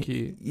confident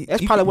kid.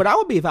 That's probably what I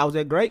would be if I was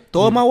that great.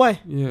 Throw it my way.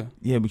 Yeah.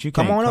 Yeah, but you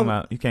Come can't on come over.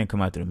 out. You can't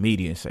come out to the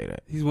media and say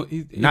that. He's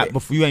Not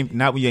before you ain't.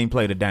 Not when you ain't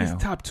played it He's down.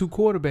 top 2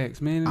 quarterbacks,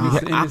 man. I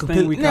In this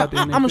thing we now, caught the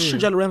NFL. I'm sure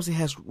Jalen Ramsey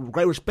has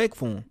great respect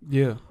for him.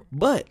 Yeah.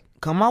 But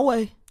come my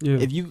way. Yeah.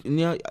 If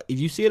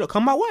you see it,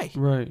 come my way.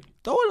 Right.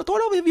 Throw it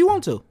over if you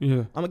want to. Yeah.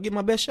 I'm gonna give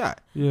my best shot.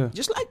 Yeah.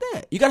 Just like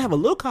that. You gotta have a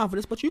little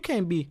confidence, but you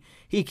can't be.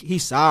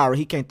 He's sorry.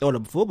 He can't throw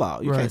the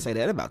football. You Right. can't say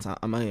that about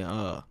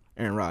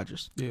Aaron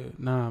Rodgers. Yeah.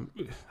 Nah,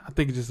 I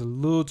think it's just a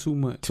little too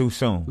much. Too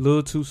soon. A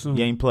little too soon.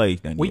 You ain't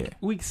played nothing yet.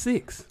 Week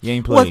 6. You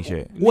ain't played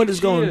yet. What it's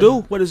gonna Yeah. do?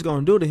 What it's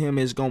gonna do to him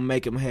is gonna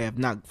make him have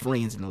not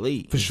friends in the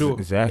league. For sure.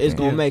 Exactly. It's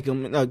gonna Yeah. make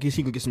him. He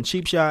can get some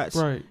cheap shots.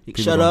 Right. He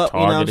can People shut gonna up. You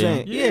know what I'm target him.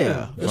 saying? Yeah.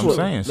 Yeah. That's what I'm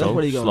saying. That's So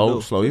what he gonna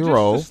do. slow your Just-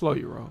 roll. Just slow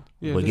your roll.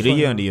 Yeah, But just get a slow year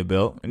your under roll. your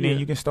belt, and then Yeah.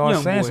 you can start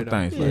Young saying boy, some though.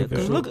 things Yeah, like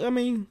because that.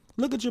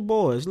 look at your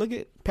boys. Look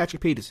at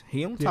Patrick Peters.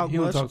 He don't Yeah, talk he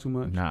much. don't talk too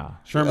much. Nah.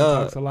 Sherman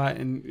talks a lot,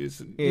 and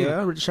it's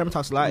Yeah, Richard Sherman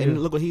talks a lot, Yeah.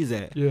 and look what he's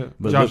at. yeah.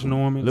 But Josh look,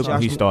 Norman. Look talks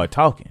when he a- started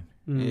talking.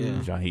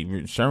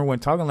 Mhm. Sherman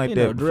wasn't talking like You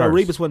that know, Darrell first.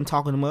 Rebus wasn't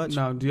talking much.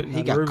 No,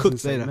 He got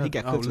cooked later. He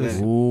got cooked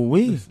later. Ooh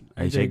wee. Listen,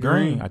 AJ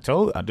Green. Didn't I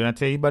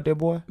tell you about that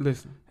boy?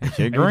 Listen,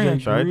 AJ Green. I'm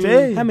AJ trying to Green.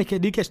 tell you. How many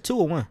did he catch? 2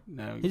 or 1?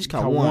 no, He just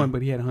caught one.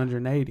 but he had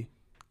 180.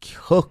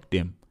 Cooked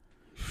him.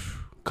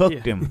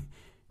 Cooked Yeah. him.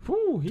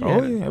 Whew, he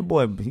Oh had yeah, that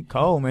boy, he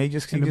cold, man. He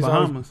just in the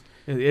Bahamas,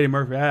 at Eddie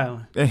Murphy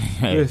Island.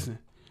 Hey. Listen,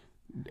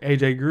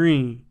 AJ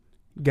Green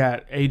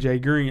got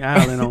AJ Green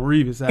Island on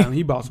Revis Island.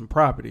 He bought some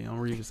property on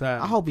Revis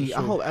Island. I hope for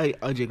sure.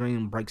 AJ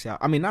Green breaks out.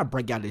 I mean, not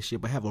break out this shit,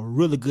 but have a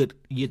really good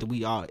year that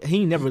we are.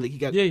 He never really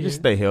got. Yeah, yeah, Just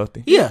stay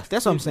healthy. Yeah,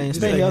 that's what I'm saying.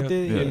 Just Stay stay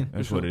healthy. healthy. Yeah, Yeah.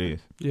 that's for what sure. it is.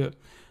 yeah.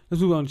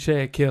 Let's move on to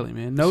Chad Kelly,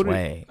 man. Noted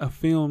Swag.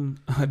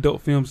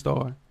 adult film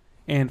star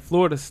and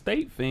Florida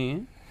State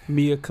fan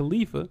Mia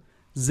Khalifa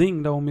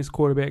zinged on Miss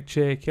quarterback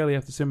Chad Kelly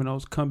after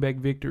Seminoles' comeback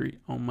victory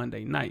on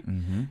Monday night.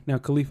 Mm-hmm. Now,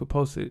 Khalifa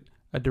posted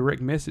a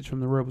direct message from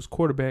the Rebels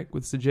quarterback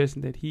with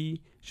suggesting that he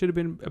should have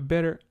been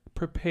better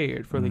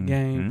prepared for the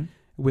game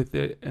with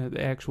the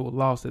actual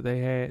loss that they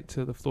had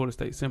to the Florida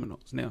State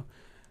Seminoles. Now,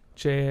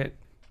 Chad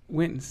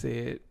went and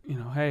said,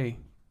 hey,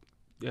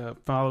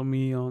 follow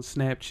me on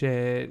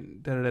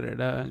Snapchat,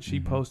 and she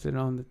posted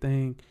on the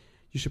thing,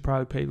 you should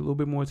probably pay a little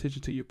bit more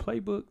attention to your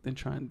playbook than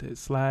trying to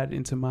slide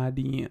into my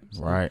DMs.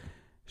 Right.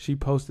 She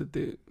posted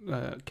the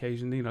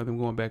occasionally, them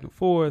going back and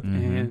forth,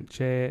 and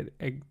Chad,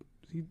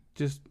 he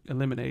just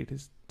eliminated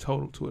his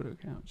total Twitter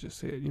account. Just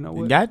said, you know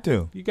what? You got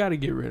to. You got to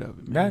get rid of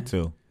it, man. Got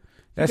to.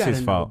 That's gotta his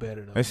know fault.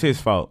 better, though, That's man.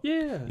 his fault.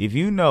 Yeah. If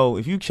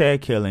you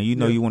Chad Kelly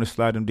and Yeah. you want to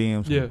slide them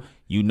DMs, Yeah.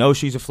 you know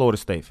she's a Florida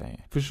State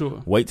fan. For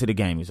sure. Wait till the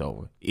game is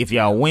over. If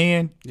y'all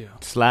win, Yeah.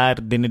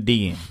 slide in the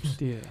DMs.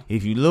 Yeah.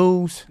 If you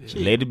lose,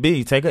 let it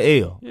be. Take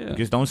a L. Yeah.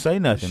 Just don't say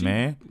nothing, She-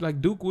 man.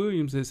 Like Duke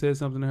Williams had said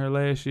something to her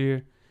last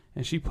year,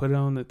 and she put it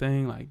on the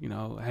thing like,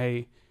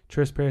 hey,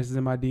 trespassers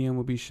in my DM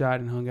will be shot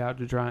and hung out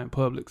to dry in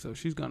public. So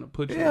she's gonna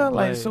put you Yeah, on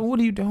like, blast. so what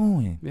are you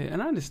doing? Yeah,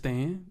 and I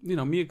understand.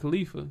 Mia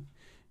Khalifa,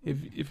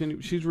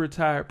 she's a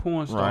retired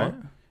porn star. Right.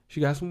 She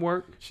got some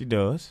work. She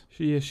does.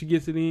 She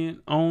gets it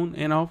in on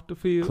and off the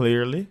field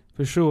Clearly.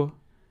 for sure.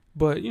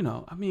 But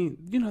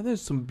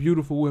there's some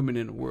beautiful women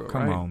in the world.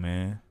 Come right? on,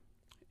 man.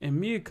 And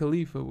Mia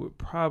Khalifa would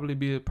probably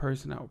be a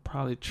person I would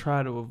probably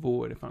try to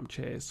avoid if I'm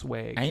Chad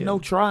Swag. Ain't no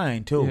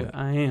trying to. Yeah,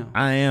 I am.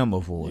 I am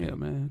avoiding. Yeah,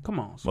 man. Come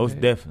on, Swag.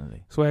 Most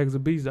definitely. Swag's a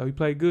beast, though. He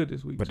played good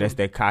this week. But that's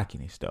that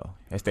cockiness, though.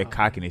 That's that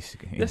cockiness.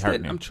 That's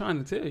that I'm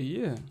trying to tell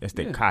you, yeah. That's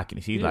that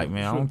cockiness. He's like,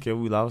 man, I don't care if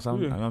we lost.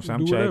 I'm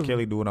Chad whatever.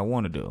 Kelly, do what I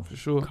want to do. For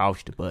sure.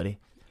 Couch the buddy.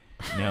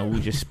 Now, we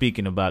were just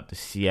speaking about the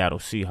Seattle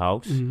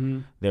Seahawks.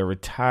 Mm-hmm. Their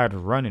retired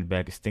running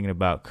back is thinking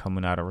about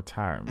coming out of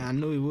retirement. I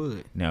knew he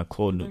would. Now,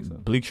 according to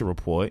Bleacher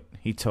Report,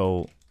 he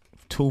told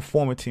 2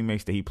 former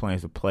teammates that he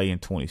plans to play in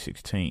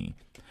 2016.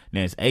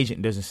 Now, his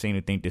agent doesn't seem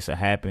to think this will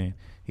happen.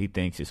 He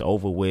thinks it's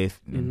over with.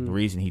 And the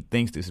reason he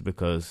thinks this is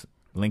because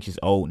Lynch is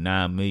owed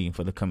 $9 million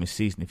for the coming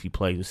season if he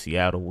plays with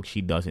Seattle, which he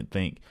doesn't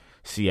think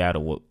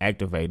Seattle will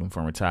activate him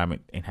from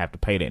retirement and have to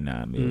pay that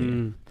 $9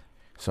 million.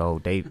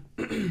 So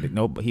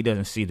he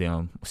doesn't see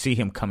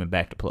him coming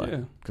back to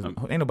play because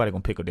ain't nobody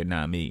gonna pick up that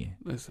 $9 million.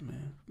 Listen,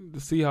 man, the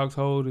Seahawks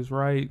hold his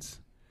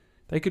rights.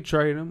 They could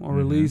trade him or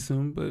release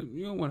him, but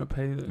you don't want to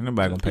pay that.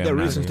 Nobody gonna pay him. Is that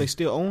reason they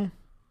still own?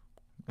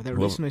 Is that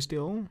reason they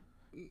still own?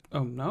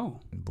 Oh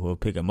no, we'll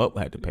pick him up.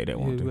 We'll have to pay that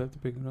one. Yeah, we have to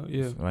pick him up.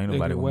 Yeah, so ain't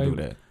nobody gonna do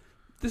that.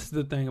 This is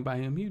the thing about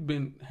him. He's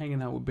been hanging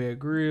out with Bear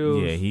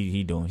Grylls. Yeah,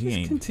 he doing. He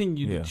ain't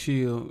continue to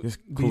chill. Just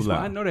cool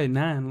out. I know that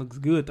 9 looks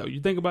good though. You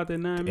think about that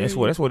 9 million?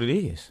 That's what it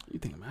is. You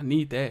think I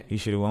need that? He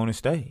should have won and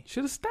stayed.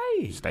 Should have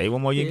stayed. Stay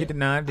one more year, get the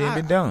 9,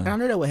 then be done. I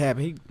know that would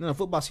happen.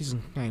 Football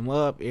season came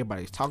up.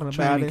 Everybody's talking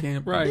about it.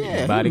 Camp, right? Yeah,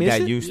 your body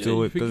got used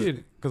to it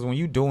because when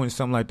you doing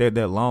something like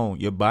that long,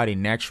 your body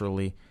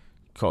naturally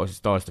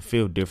starts to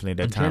feel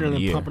differently that time of the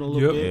year. Pumping a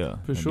little bit. Yeah,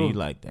 for sure. He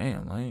like,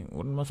 damn,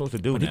 what am I supposed to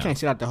do But now? he can't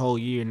sit out the whole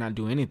year and not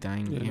do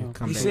anything.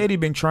 He said he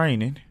been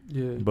training.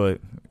 Yeah, but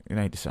it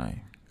ain't the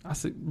same. I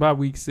said by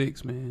week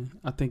 6, man.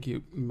 I think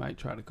he might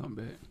try to come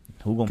back.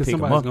 Who gonna pick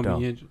him up though?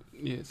 Be injured.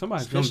 Yeah,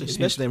 somebody's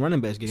especially running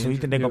backs get injured. So you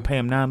think they're gonna pay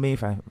him $9 million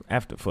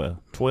for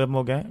 12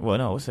 more games? Well,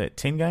 no, what's that?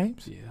 10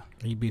 games? Yeah,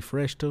 he'd be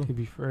fresh too. He'd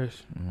be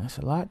fresh. That's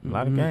a lot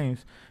of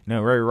games.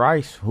 Now Ray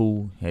Rice,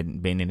 who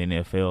hadn't been in the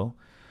NFL,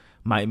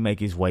 might make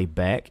his way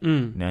back.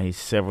 Now he's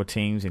several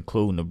teams,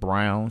 including the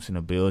Browns and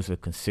the Bills,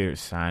 have considered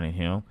signing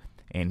him.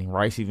 And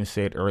Rice even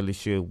said earlier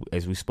this year,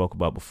 as we spoke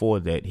about before,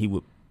 that he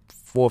would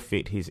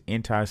forfeit his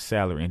entire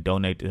salary and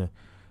donate to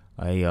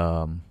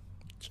a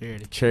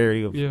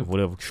charity of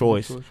whatever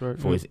choice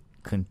for his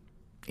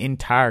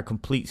entire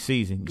complete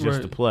season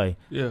just to play.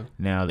 Yeah.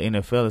 Now the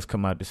NFL has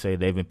come out to say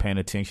they've been paying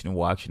attention and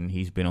watching.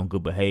 He's been on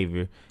good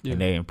behavior, and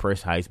they're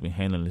impressed how he's been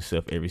handling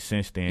himself ever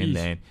since then.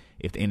 And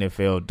if the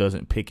NFL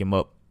doesn't pick him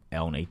up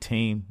on a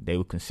team, they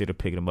would consider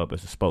picking him up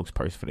as a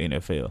spokesperson for the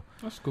NFL.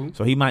 That's cool.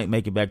 So he might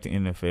make it back to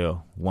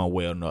NFL one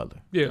way or another.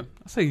 Yeah,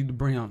 I say the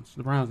Browns.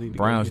 The Browns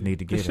need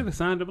to get him. They should have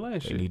signed him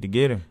last year. They need to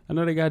get him. I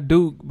know they got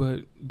Duke,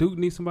 but Duke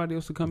needs somebody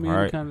else to come in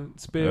and kind of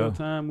spell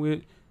time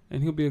with,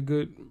 and he'll be a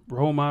good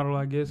role model,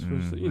 I guess,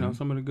 for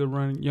some of the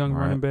good young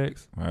running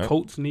backs. Right.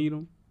 Colts need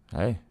him.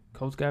 Hey,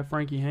 Colts got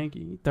Frankie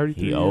Hanky,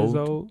 33 years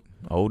old.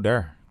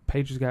 Older.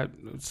 Patriots got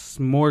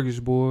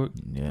smorgasbord.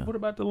 Yeah. What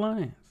about the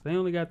Lions? They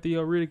only got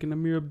Theo Riddick and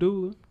Amir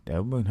Abdullah.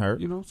 That wouldn't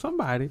hurt.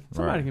 Somebody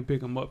can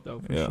pick them up though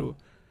for sure.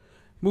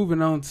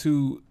 Moving on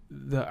to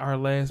our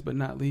last but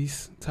not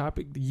least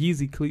topic, the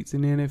Yeezy cleats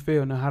in the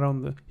NFL. Now, hot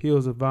on the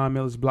heels of Von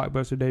Miller's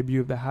blockbuster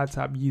debut of the high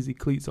top Yeezy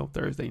cleats on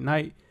Thursday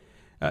night,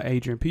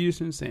 Adrian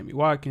Peterson, Sammy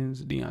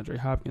Watkins, DeAndre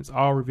Hopkins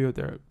all revealed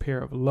their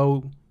pair of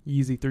low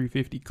Yeezy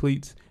 350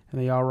 cleats,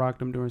 and they all rocked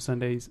them during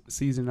Sunday's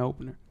season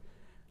opener.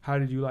 How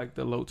did you like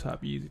the low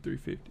top Yeezy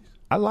 350s?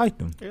 I liked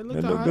them. They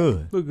look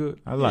good. Look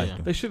good. I liked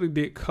them. They should have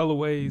did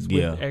colorways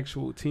with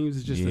actual teams.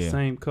 It's just the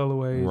same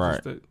colorways.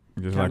 Right.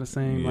 Just kind of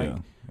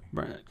same.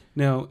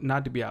 Now,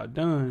 not to be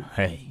outdone,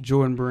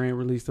 Jordan Brand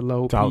released the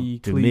low PE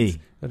cleats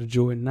of the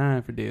Jordan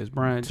 9 for Dez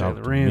Bryant,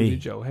 Jalen Ramsey,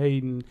 Joe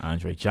Hayden,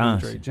 Andre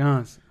Johnson.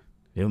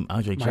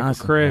 Andre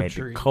Johnson had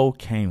the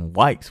cocaine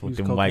whites with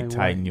them white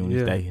Titan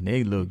units.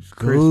 They look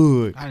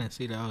good. I didn't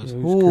see those. It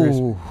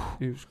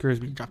was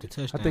crispy. He dropped a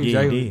touchdown. I think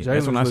Jalen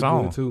that's when I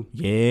saw him too.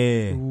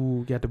 Yeah.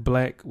 Ooh, got the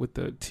black with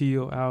the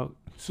teal out.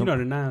 The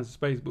 9's a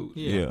space boot.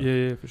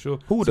 Yeah, for sure.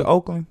 Who was the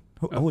Oakland?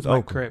 Who's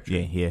Oakland?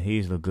 Crabtree. Yeah,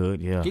 he's look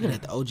good. Yeah. He could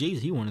have the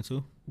OGs. He wanted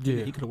to.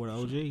 Yeah, he could have worn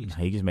the OGs.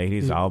 He just made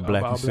his all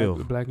black and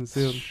silver. Black and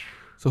silver.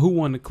 So who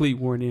won the cleat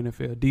war in the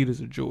NFL?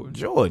 Adidas or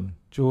Jordan?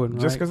 Jordan,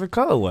 right? Just because of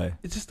colorway.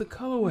 It's just the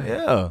colorway.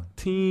 Yeah.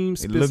 Team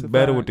specified. It looked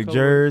better with the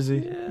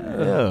jersey.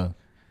 Yeah.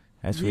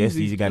 That's what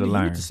you got to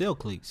learn. He needs to sell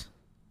cleats.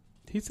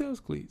 He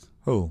sells cleats.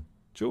 Who?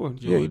 Jordan.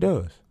 Yeah, he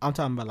does. I'm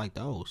talking about like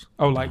those.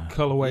 Oh, like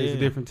colorways of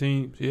different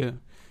teams. Yeah.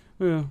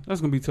 Well,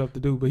 that's gonna be tough to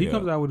do. But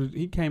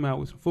he came out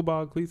with some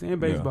football cleats and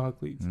baseball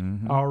cleats.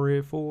 Mm-hmm. All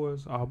red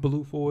 4s, all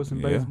blue 4s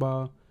in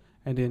baseball,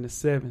 and then the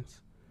 7s.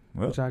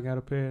 Well, which I got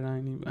a pair. I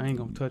ain't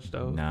gonna touch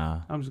those.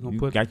 Nah, I'm just gonna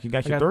you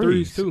got your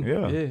threes too.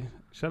 Yeah.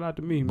 Shout out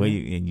to me, man. But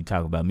you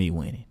talk about me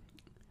winning.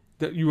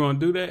 You want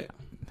to do that?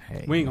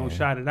 Hey, we ain't gonna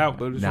shout it out,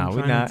 but I'm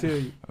trying to tell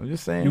you. I'm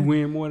just saying you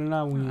win more than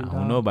I win. I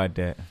don't know about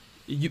that.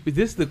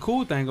 This is the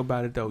cool thing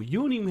about it though.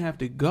 You don't even have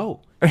to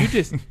go. You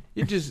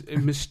just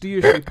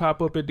mysteriously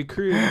pop up at the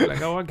crib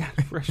like, oh, I got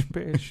a fresh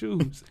pair of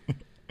shoes.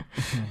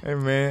 Hey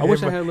man, I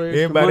wish I had a little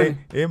extra money.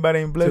 Everybody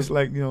ain't blessed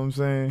like, you know what I'm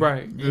saying?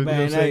 Right.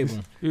 Everybody ain't able.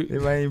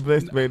 Everybody ain't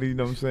blessed, baby. You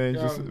know what I'm saying?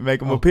 Just make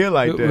them appeal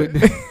like that.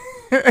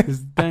 This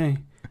is the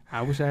thing.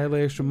 I wish I had a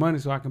little extra money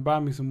so I can buy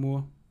me some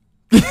more.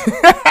 You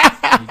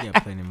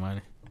got plenty of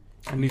money.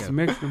 I need some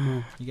extra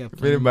more.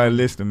 If anybody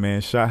listening,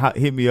 man,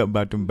 hit me up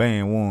about them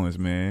band ones,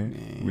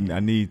 man.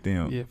 I need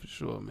them. Yeah, for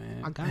sure,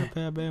 man. I got a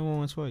pair of band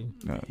ones for you.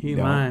 No, He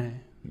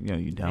lying. Yeah,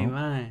 you don't. He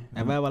lying.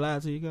 Have I ever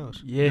lied to you,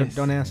 Coach? Yes.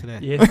 Don't answer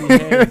that. Yes, he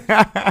has.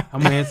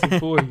 I'm going to answer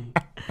for you.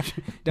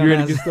 You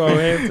ready to get started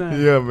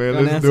halftime? Yeah,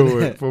 man, let's do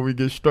it before we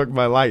get struck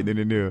by lightning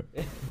in there.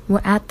 We're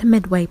at the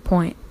midway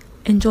point.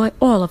 Enjoy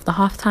all of the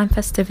halftime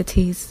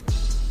festivities.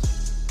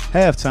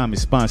 Halftime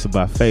is sponsored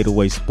by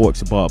Fadeaway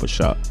Sports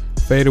Barbershop.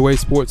 Fadeaway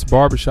Sports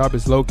Barbershop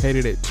is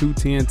located at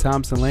 210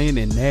 Thompson Lane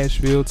in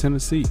Nashville,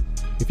 Tennessee.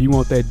 If you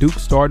want that Duke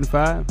starting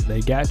five,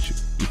 they got you.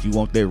 If you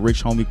want that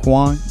rich homie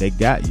Quan, they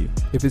got you.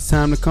 If it's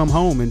time to come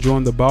home and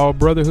join the Ball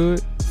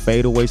Brotherhood,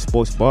 Fadeaway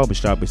Sports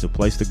Barbershop is a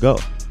place to go.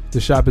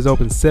 The shop is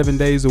open 7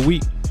 days a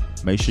week.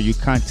 Make sure you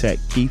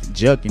contact Keith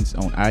Judkins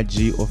on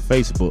IG or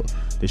Facebook.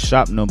 The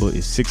shop number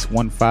is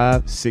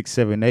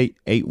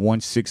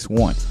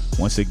 615-678-8161.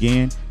 Once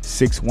again,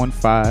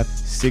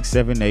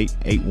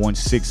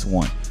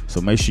 615-678-8161.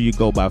 So make sure you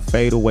go by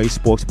Fadeaway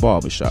Sports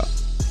Barbershop.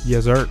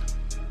 Yes, sir.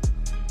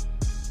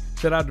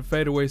 Shout out to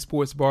Fadeaway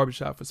Sports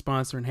Barbershop for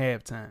sponsoring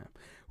halftime.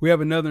 We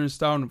have another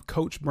installment of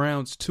Coach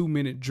Brown's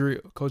 2-minute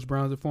drill. Coach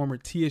Brown's a former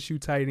TSU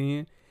tight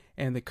end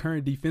and the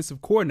current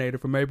defensive coordinator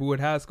for Maplewood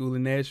High School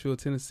in Nashville,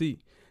 Tennessee.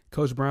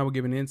 Coach Brown will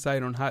give an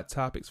insight on hot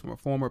topics from a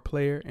former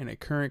player and a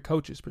current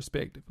coach's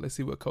perspective. Let's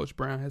see what Coach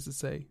Brown has to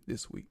say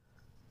this week.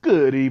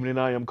 Good evening.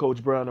 I am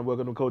Coach Brown, and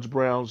welcome to Coach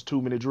Brown's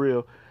 2-minute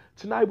drill.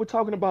 Tonight, we're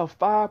talking about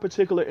 5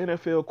 particular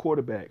NFL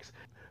quarterbacks.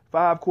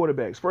 5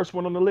 quarterbacks. First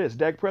one on the list,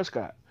 Dak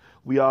Prescott.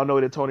 We all know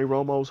that Tony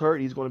Romo's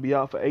hurt. He's going to be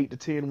out for 8 to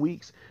 10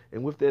 weeks.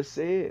 And with that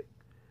said,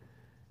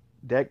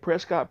 Dak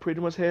Prescott pretty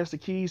much has the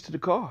keys to the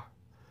car.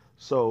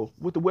 So,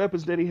 with the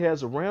weapons that he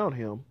has around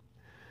him,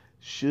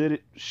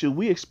 should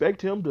we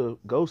expect him to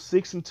go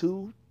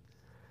 6-2,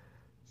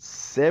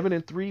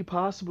 7-3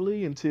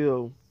 possibly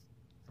until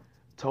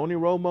Tony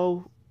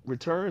Romo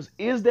returns?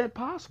 Is that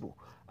possible?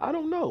 I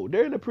don't know.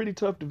 They're in a pretty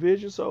tough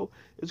division, so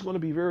it's going to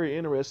be very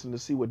interesting to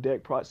see what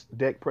Dak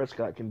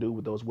Prescott can do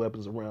with those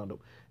weapons around him.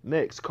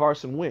 Next,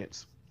 Carson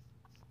Wentz.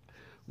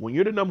 When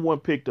you're the number one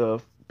pick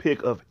of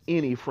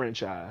any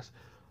franchise,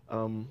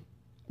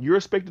 you're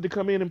expected to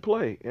come in and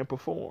play and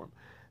perform.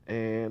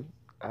 And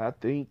I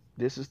think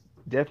this is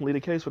definitely the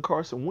case for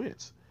Carson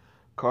Wentz.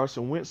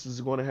 Carson Wentz is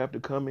going to have to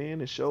come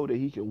in and show that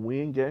he can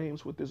win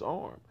games with his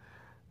arm.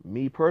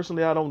 Me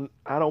personally, I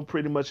don't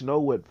pretty much know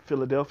what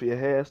Philadelphia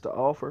has to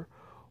offer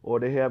or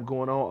they have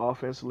going on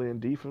offensively and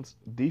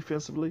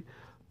defensively,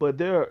 but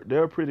they're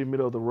a pretty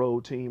middle of the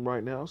road team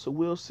right now, so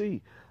we'll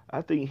see.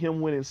 I think him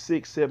winning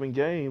 6-7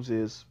 games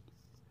is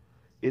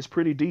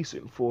pretty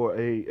decent for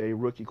a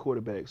rookie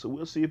quarterback, so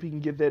we'll see if he can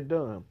get that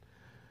done.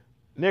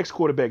 Next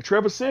quarterback,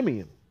 Trevor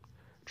Siemian.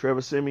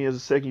 Trevor Siemian is a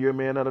second-year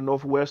man out of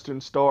Northwestern,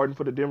 starting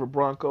for the Denver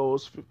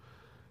Broncos,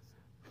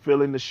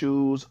 filling the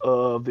shoes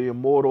of the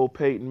immortal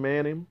Peyton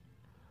Manning.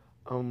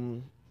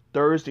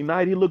 Thursday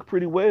night, he looked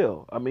pretty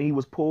well. I mean, he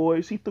was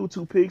poised. He threw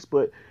 2 picks,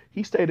 but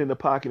he stayed in the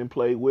pocket and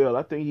played well.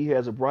 I think he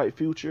has a bright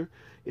future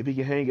if he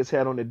can hang his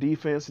hat on the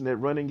defense in that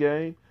running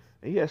game.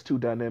 And he has 2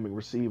 dynamic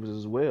receivers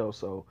as well.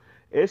 So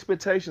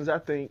expectations, I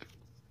think,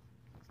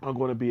 are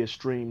going to be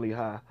extremely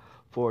high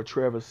for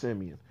Trevor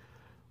Siemian.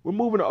 We're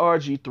moving to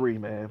RG3,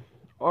 man.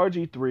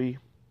 RG3,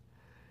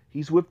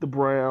 he's with the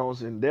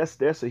Browns, and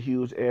that's a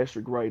huge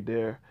asterisk right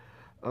there.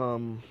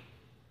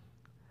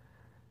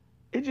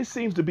 It just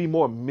seems to be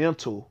more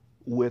mental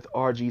with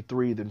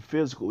RG3 than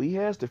physical. He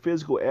has the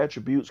physical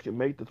attributes, can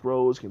make the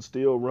throws, can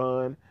still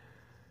run.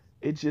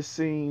 It just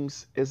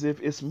seems as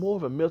if it's more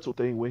of a mental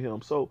thing with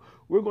him. So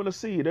we're going to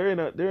see. They're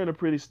in a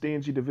pretty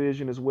stingy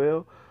division as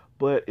well.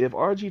 But if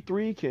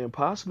RG3 can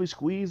possibly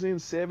squeeze in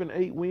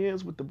 7-8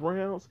 wins with the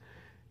Browns,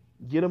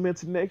 get him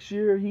into next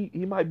year,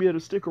 he might be able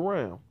to stick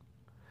around.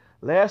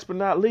 Last but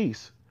not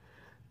least,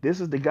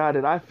 this is the guy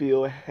that I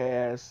feel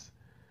has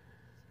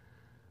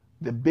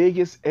the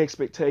biggest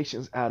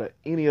expectations out of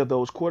any of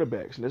those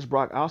quarterbacks, and that's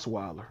Brock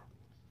Osweiler.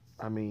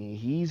 I mean,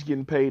 he's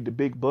getting paid the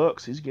big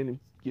bucks. He's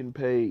getting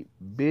paid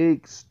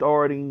big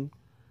starting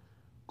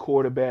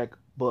quarterback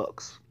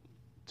bucks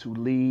to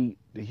lead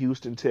the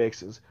Houston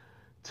Texans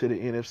to the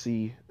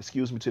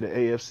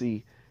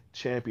AFC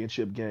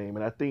championship game,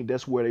 and I think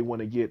that's where they want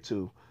to get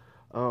to.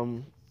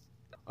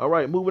 All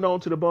right, moving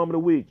on to the bum of the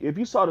week. If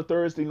you saw the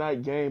Thursday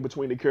night game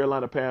between the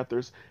Carolina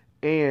Panthers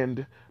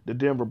and the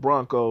Denver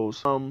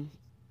Broncos,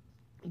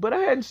 but I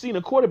hadn't seen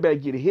a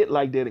quarterback get hit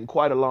like that in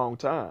quite a long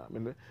time.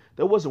 And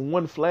there wasn't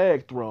one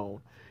flag thrown.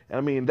 I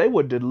mean, they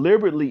were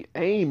deliberately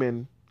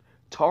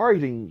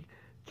targeting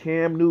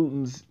Cam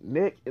Newton's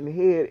neck and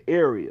head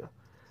area.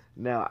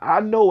 Now, I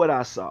know what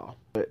I saw,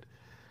 but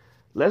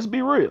let's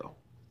be real.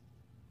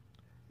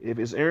 If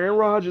it's Aaron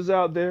Rodgers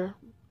out there,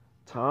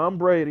 Tom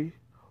Brady,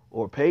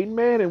 or Peyton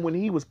Manning when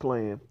he was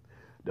playing,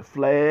 the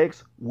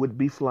flags would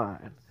be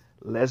flying.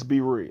 Let's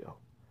be real.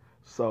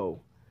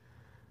 So,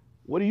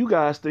 what do you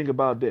guys think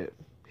about that?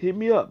 Hit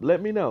me up.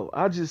 Let me know.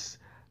 I just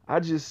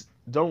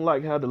don't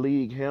like how the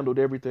league handled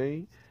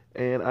everything,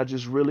 and I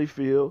just really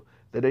feel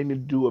that they need to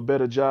do a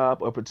better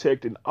job of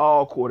protecting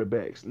all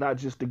quarterbacks, not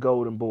just the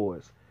Golden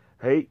Boys.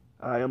 Hey,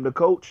 I am the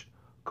coach,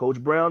 Coach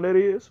Brown. That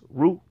is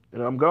Root,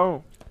 and I'm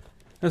gone.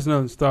 That's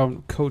another installment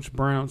of Coach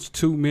Brown's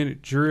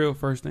 2-minute drill.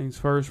 First things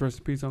first. Rest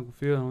in peace, Uncle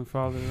Phil. The only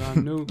father that I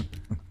knew.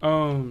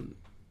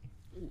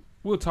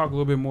 We'll talk a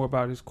little bit more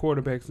about his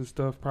quarterbacks and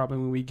stuff probably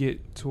when we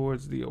get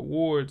towards the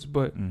awards.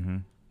 But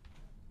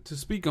to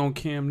speak on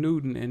Cam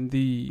Newton and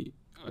the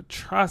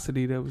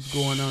atrocity that was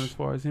going on as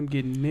far as him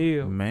getting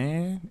nailed.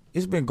 Man,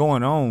 it's been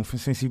going on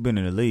since he's been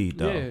in the league,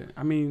 though. Yeah,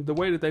 I mean, the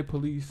way that they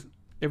police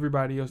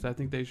everybody else, I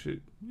think they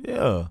should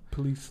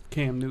police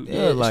Cam Newton.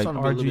 Yeah, like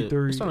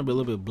RG3. It's starting to be a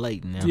little bit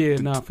blatant now.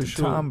 Yeah, for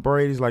sure. Tom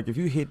Brady's like, if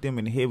you hit them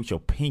in the head with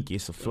your pinky,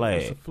 it's a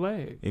flag. It's a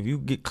flag. If you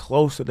get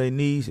close to their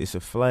knees, it's a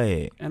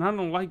flag. And I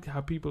don't like how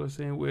people are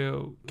saying,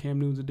 well, Cam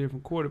Newton's a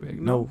different quarterback.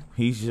 No,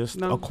 he's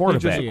just a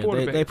quarterback.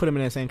 They put him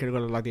in that same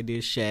category like they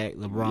did Shaq,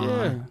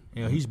 LeBron.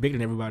 Yeah. He's bigger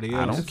than everybody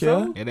else. I don't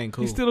care. It ain't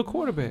cool. He's still a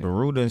quarterback. The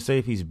rule doesn't say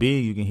if he's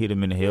big, you can hit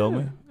him in the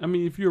helmet. I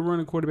mean, if you're a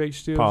running quarterback, you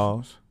still...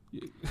 Pause.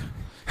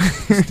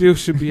 Still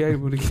should be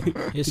able to get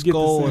his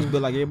score is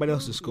like everybody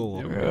else's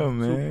score. Yeah,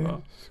 man.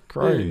 It's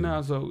crazy.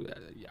 Yeah, so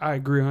I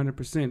agree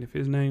 100%. If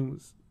his name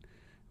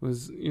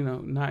was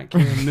not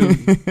Cam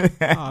Newton,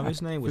 if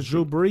his name was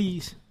Drew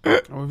Brees,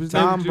 or if his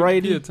Tom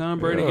Brady,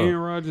 Aaron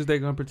Rodgers, they're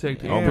gonna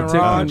protect him. Aaron Protect him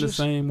the Rodgers.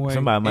 same way.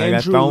 Somebody might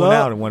have got thrown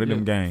out in one of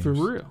them games for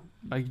real.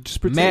 Like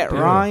just protect Matt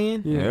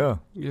Ryan,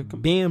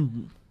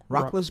 Ben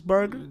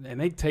Roethlisberger,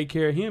 and they take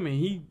care of him, and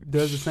he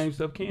does the same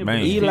stuff Cam does.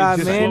 Eli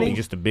Manning,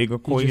 just a bigger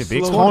quarterback.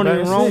 Tony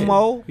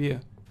Romo. Yeah.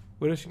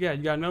 What else you got?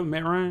 You got another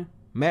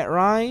Matt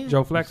Ryan,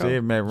 Joe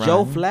Flacco,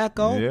 Joe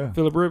Flacco,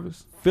 Phillip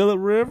Rivers,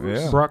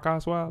 Brock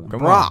Osweiler,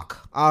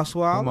 Brock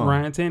Osweiler,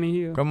 Ryan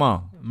Tannehill, come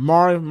on,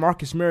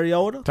 Marcus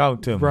Mariota,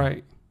 talk to me,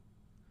 right?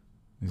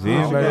 Is there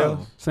anybody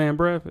else? Sam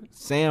Bradford,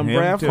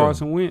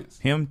 Carson Wentz,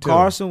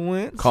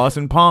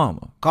 Carson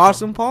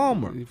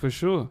Palmer, for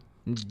sure.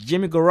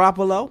 Jimmy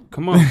Garoppolo.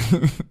 Come on.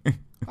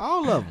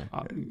 All of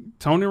them.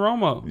 Tony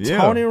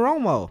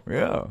Romo.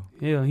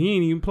 Yeah, he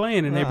ain't even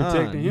playing and they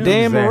protecting him.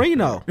 Dan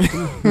Marino.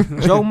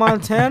 Joe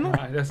Montana.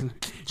 Right,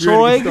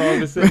 Troy.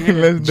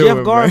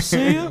 Jeff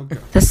Garcia. Okay.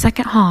 The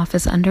second half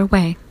is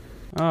underway.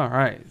 All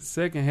right.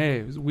 Second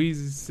half. It's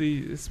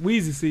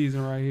Wheezy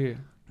season right here.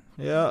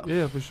 Yeah.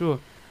 Yeah, for sure.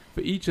 For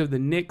each of the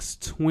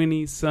next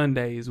 20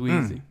 Sundays,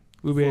 Wheezy,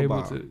 we'll be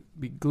able to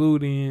be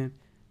glued in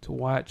to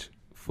watch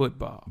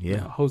football.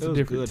 Yeah. A host of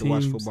different teams. To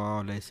watch football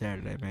all day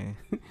Saturday, man.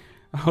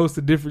 A host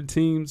of different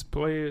teams,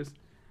 players,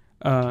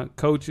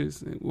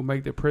 coaches will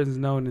make their presence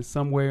known in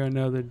some way or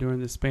another during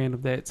the span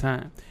of that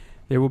time.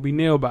 There will be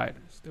nail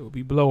biters. There will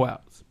be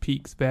blowouts,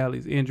 peaks,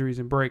 valleys, injuries,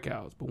 and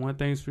breakouts. But one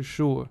thing's for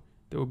sure,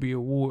 there will be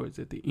awards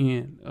at the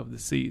end of the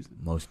season.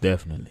 Most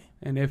definitely.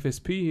 And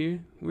FSP here,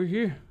 we're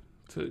here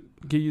to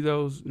give you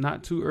those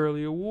not too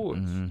early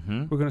awards.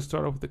 Mm-hmm. We're going to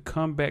start off with the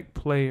comeback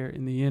player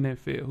in the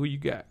NFL. Who you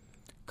got?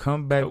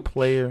 Comeback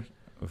player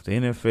of the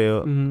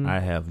NFL, I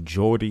have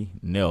Jordy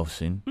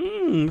Nelson,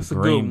 that's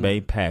Green Bay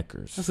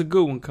Packers. That's a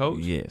good one, Coach.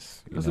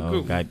 Yes. That's a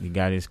good one. He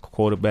got his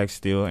quarterback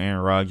still,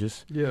 Aaron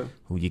Rodgers,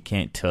 who you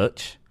can't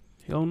touch.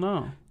 Hell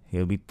no.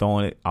 He'll be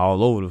throwing it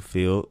all over the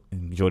field,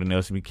 and Jordy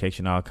Nelson be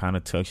catching all kind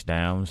of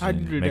touchdowns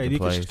and making plays. Did he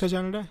catch a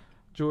touchdown today?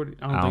 Jordy,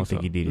 I don't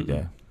think he did it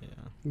there.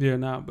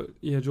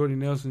 Jordy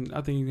Nelson,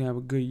 I think he's going to have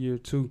a good year,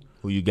 too.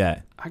 Who you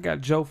got? I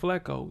got Joe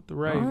Flacco, the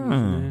Ravens,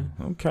 man.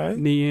 Okay.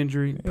 Knee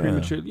injury,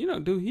 premature.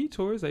 Dude, he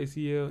tore his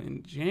ACL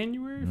in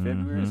January,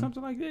 February,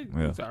 something like that.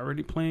 Yeah. He's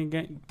already playing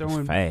game,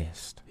 throwing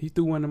fast. He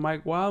threw one to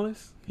Mike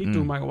Wallace. He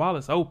threw Mike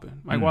Wallace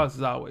open. Mike Wallace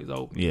is always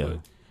open. Yeah. But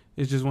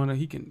it's just one of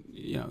he can,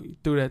 he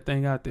threw that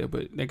thing out there.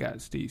 But they got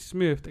Steve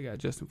Smith, they got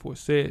Justin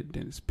Forsett,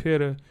 Dennis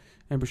Pitta,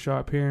 and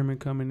Brashard Perriman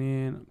coming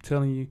in. I'm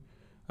telling you.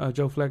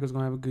 Joe Flacco's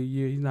going to have a good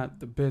year. He's not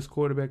the best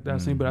quarterback that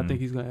I've seen, but I think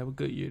he's going to have a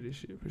good year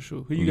this year for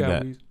sure. Who you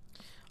got? I'm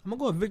going to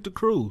go with Victor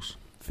Cruz.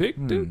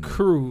 Victor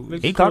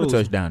Cruz. He caught a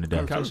touchdown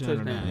today.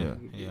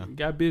 Yeah.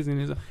 Got busy in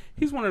his.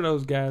 He's one of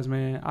those guys,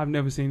 man. I've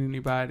never seen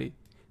anybody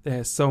that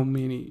has so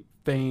many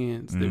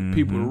fans that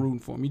people are rooting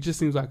for him. He just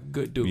seems like a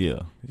good dude.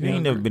 Yeah. He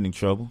ain't never been in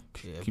trouble.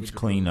 Keeps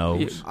clean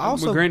nose.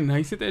 Also, granted,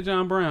 he sit that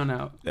John Brown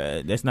out.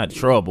 That's not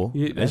trouble.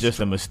 That's just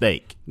a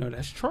mistake. No,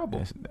 that's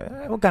trouble.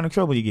 What kind of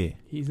trouble you get?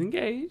 He's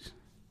engaged.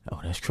 Oh,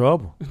 that's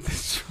trouble.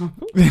 That's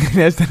trouble.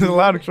 that's a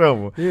lot of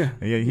trouble. Yeah.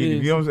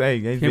 You know what I'm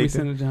saying? Hey, can't be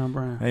sending John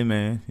Brown. Hey,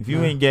 man, if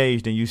you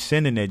engaged and you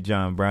sending that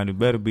John Brown, it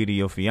better be to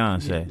your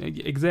fiance.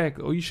 Yeah,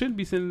 exactly. Or you shouldn't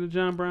be sending the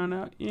John Brown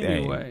out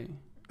anyway.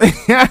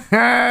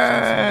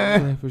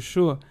 For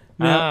sure.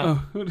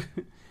 Now,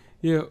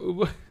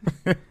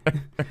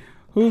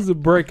 who's the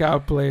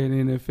breakout player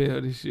in the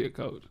NFL this year,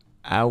 Coach?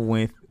 I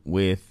went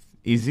with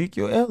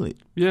Ezekiel Elliott.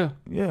 Yeah.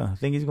 I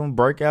think he's gonna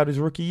break out his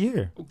rookie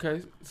year.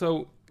 Okay,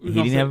 so he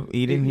didn't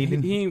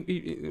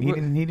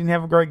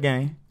have a great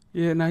game.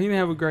 Yeah, no, he didn't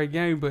have a great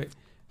game, but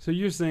So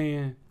you're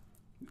saying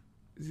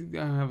he's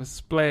gonna have a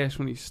splash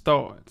when he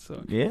starts.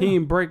 So Yeah. he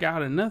didn't break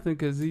out or nothing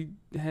because he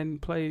hadn't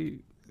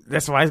played.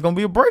 That's why it's gonna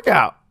be a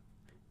breakout.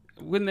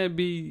 Wouldn't that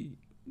be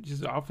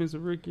just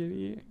offensive rookie of the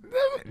year?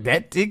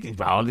 That ticket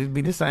always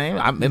be the same.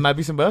 It might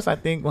be somebody else I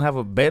think gonna have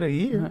a better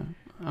year.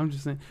 I'm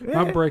just saying.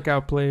 Yeah. My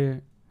breakout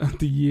player of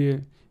the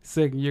year,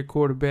 second year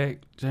quarterback,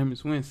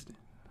 Jameis Winston.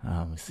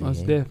 See,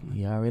 Most definitely.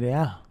 He already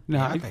out. No,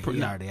 I think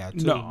he already out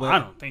too. No, but I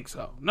don't think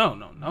so. No.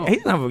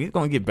 He's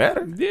gonna get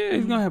better. Yeah,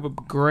 he's gonna have a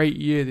great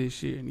year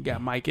this year. And he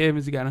got Mike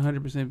Evans. He got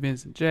 100%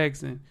 Vincent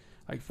Jackson.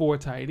 Like 4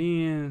 tight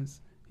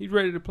ends. He's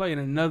ready to play in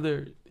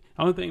another.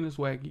 Only thing that's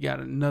whack, he got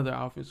another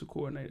offensive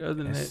coordinator.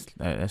 Other than That's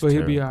but he'll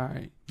terrible. be all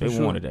right. They for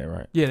sure. wanted that,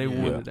 right? Yeah, they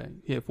wanted that.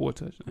 He had 4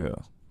 touchdowns.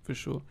 Yeah. For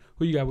sure.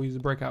 Who you got when he's a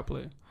breakout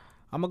player?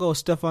 I'm gonna go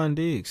with Stephon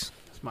Diggs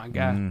That's my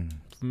guy.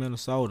 from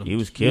Minnesota. He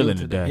was killing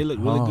today. He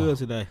looked really good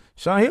today.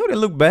 Sean Hill didn't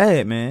look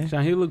bad, man.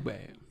 Sean Hill look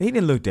bad. He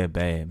didn't look that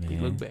bad, man. He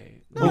looked bad.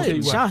 No, Let me tell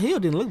you why. Sean Hill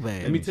didn't look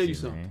bad. Let me tell you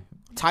see, something. man.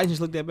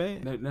 Titans look that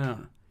bad. No.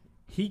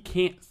 He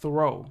can't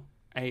throw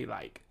a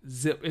like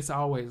zip. It's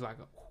always like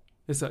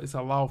it's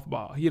a loft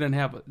ball. He doesn't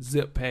have a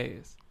zip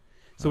pass.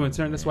 So in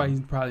turn, that's why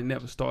he's probably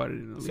never started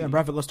in the league. Sam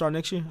Bradford gonna start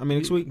next year? I mean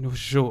next week? No,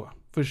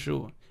 for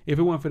sure. If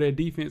it weren't for that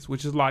defense,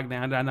 which is locked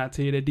down, did I not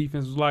tell you that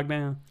defense was locked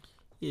down?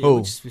 Yeah, Who?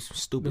 we just some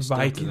stupid The stuff.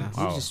 Vikings.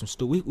 We just some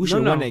stupid. We should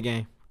have won that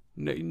game.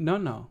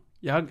 No.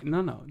 Y'all,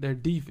 no. Their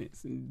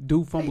defense.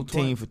 Dude fumbled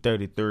 18 twice. for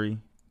 33,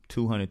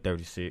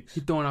 236.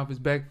 He throwing off his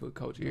back foot,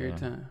 coach, every Yeah.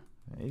 time.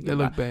 He They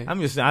look bad. I'm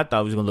just saying, I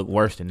thought it was gonna look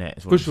worse than that.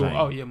 That's what For I'm sure. saying.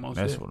 Oh, yeah, most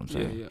That's definitely. what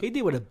I'm saying. Yeah. He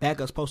did what a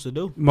backup's supposed to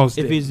do. Most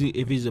if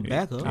definitely. he's a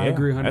backup. I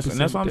agree 100% And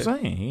that's what I'm with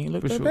that. saying. He ain't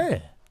look For that sure.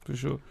 bad. For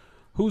sure.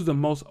 Who's the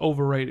most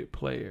overrated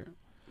player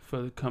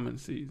for the coming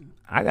season?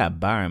 I got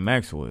Byron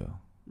Maxwell.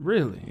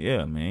 Really?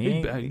 Yeah, man. He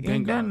He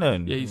ain't done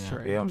nothing. Yeah, he's You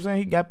trash. know what I'm saying?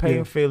 He got paid Yeah.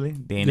 in Philly.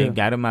 Then Yeah. they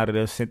got him out of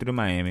there, sent him to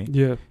Miami.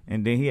 Yeah.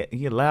 And then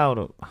he allowed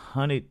a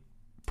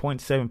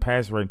 100.7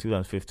 pass rate in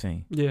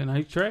 2015. Yeah, no,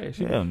 he's trash.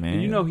 Yeah, man.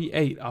 And you know he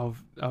ate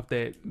off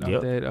that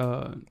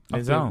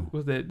zone.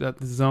 What's that?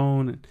 The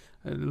zone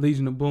and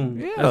Legion of Boom.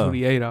 Yeah. That's what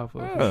he ate off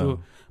of. For Yeah. sure.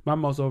 My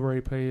most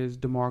overrated player is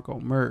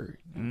DeMarco Murray.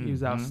 He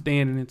was Mhm.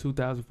 outstanding in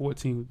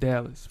 2014 with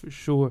Dallas for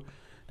sure.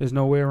 There's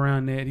no way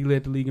around that. He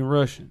led the league in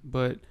rushing,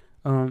 but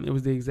it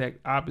was the exact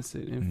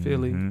opposite in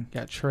Philly. Mhm.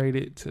 Got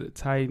traded to the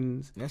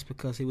Titans, That's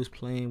because he was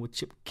playing with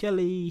Chip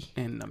Kelly.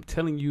 and I'm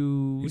telling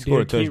you, He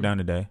scored a Derrick Henry- touchdown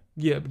today.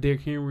 Yeah, but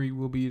Derrick Henry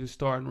will be the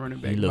starting running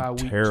back He by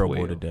looked week terrible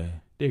 12. today.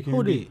 Derrick Who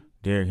Henry, did?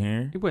 Derrick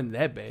Henry. It wasn't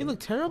that bad. He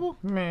looked terrible.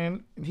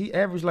 Man, he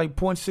averaged like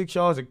 0.6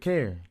 yards a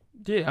carry.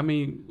 Yeah, I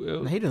mean,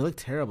 well, No, he didn't look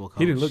terrible. Coach.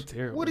 he didn't look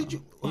terrible. What did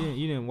you?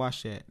 You didn't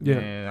watch that. Yeah,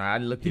 Man, I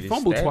looked he at his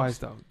fumbled stats. twice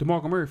though.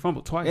 DeMarco Murray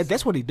fumbled twice.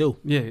 That's what he do.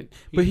 Yeah,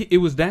 but it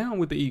was down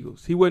with the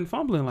Eagles. He wasn't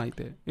fumbling like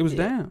that. It was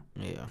down.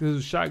 Yeah. 'Cause it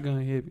was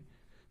shotgun heavy.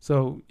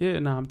 So yeah,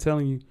 I'm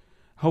telling you,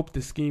 hope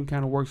the scheme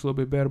kind of works a little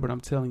bit better. But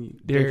I'm telling you,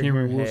 Derrick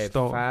Henry will had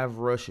start. 5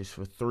 rushes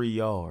for 3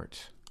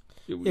 yards.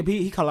 It was- Yeah, but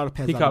he caught a lot of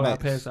passes. he caught a lot of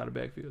backs. passes out of the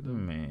backfield though.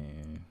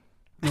 Man.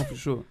 No, for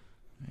sure.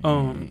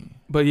 Man.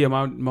 But yeah,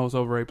 my most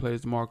overrated player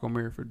is DeMarco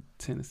Murray for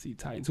Tennessee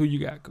Titans. Who you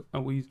got?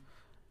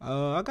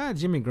 I got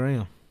Jimmy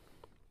Graham.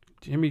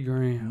 Jimmy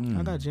Graham.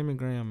 I got Jimmy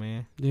Graham,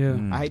 man. Yeah,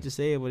 Mm. I hate to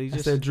say it, but he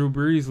that's just that Drew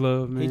Brees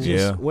love, he man. just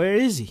Yeah. where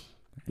is he?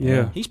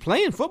 Yeah, He's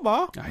playing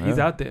football. He's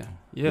Yeah. out there.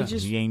 Yeah, He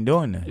just- He ain't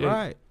doing that. Yeah.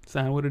 Right.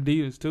 signed with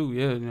Adidas too.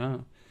 Yeah,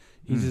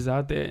 he's just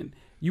out there. And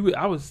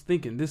I was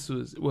thinking this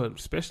was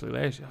especially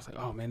last year. I was like,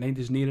 oh man, they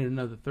just needed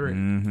another threat.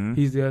 Mm-hmm.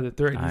 He's the other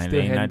threat. He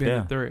still hadn't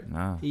been a threat.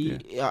 Nah,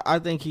 I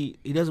think he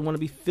doesn't want to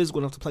be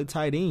physical enough to play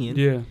tight end.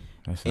 Yeah,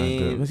 that's not And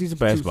good. But he's a too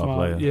basketball small.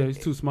 player. Yeah, he's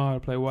too small to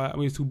play wide. I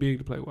mean, he's too big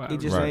to play wide. He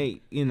just Right.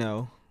 ain't, he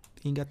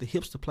ain't got the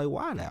hips to play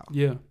wide out.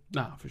 Yeah,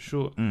 for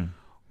sure. Mm.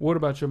 What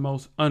about your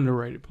most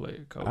underrated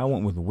player, Coach? I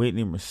went with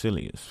Whitney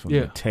Mercilus from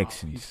Yeah. the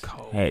Texans. Oh, he's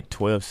cold. Had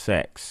 12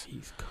 sacks.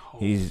 He's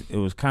cold. It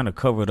was kind of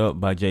covered up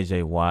by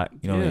J.J. Watt.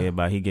 You know, Yeah.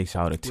 everybody, he gets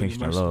all the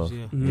attention and love.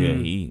 Yeah. Yeah,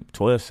 Mhm. he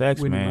 12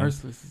 sacks, Whitney man.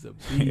 Mercilus is a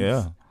beast.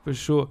 Yeah. For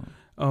sure.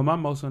 My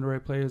most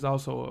underrated player is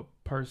also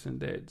a person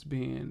that's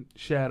being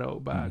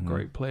shadowed by a Mhm.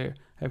 great player.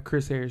 I have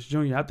Chris Harris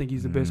Jr. I think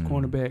he's the best Mhm.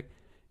 cornerback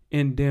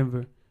in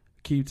Denver.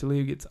 Keith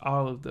Talib gets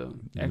all of the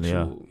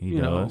actual, he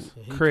does.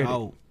 He credit.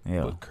 cold.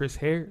 Yeah. But Chris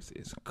Harris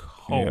is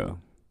cold. Yeah.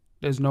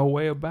 There's no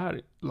way about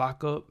it.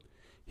 Lock up.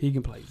 He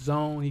can play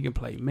zone. He can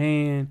play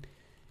man.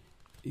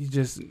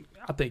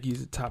 I think he's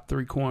the top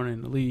 3 corner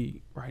in the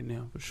league right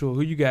now, for sure.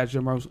 Who you got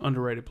your most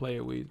underrated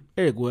player with?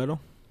 Eric Weddle,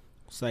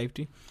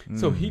 safety.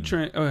 So he Mm.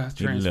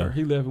 transferred. left.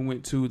 He left and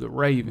went to the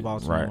Ravens.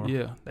 Baltimore. Right.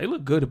 Yeah, they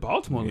look good.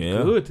 Baltimore look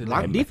Yeah. good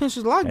today. Defense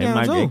is They lockdown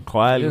might too. get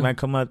quiet. Yeah. He might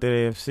come out there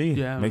AFC.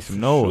 Yeah, Make some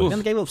for noise. sure.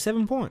 Them gave up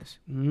 7 points.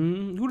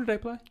 Who did they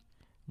play?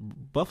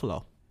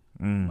 Buffalo.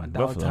 My dog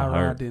Buffalo Tyrod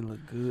hurt. didn't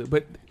look good,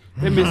 but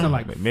they're missing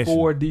like They missing.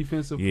 4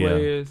 defensive Yeah.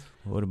 players.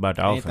 What about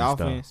the Ain't offense,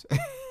 the offense.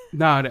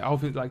 Nah, the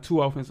offense, like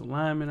 2 offensive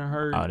linemen are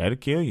hurt. though? Oh, that'll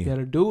kill you.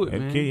 Gotta do it, That'll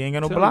man. kill you. Ain't got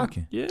no Tell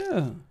blocking. him.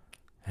 Yeah.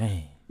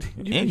 Hey,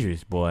 You-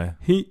 injuries, boy.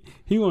 He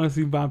want to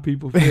see my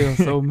people fail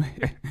so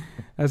man.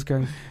 That's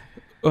crazy.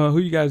 Who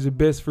you guys your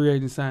best free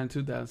agent signed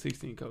in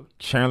 2016, Coach?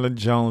 Chandler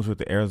Jones with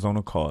the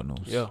Arizona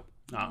Cardinals. Yeah.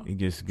 Nah. He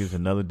just gives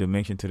another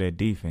dimension to that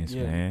defense,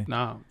 man.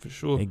 Nah, for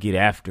sure. They get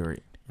after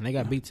it. And they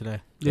got beat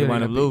today. They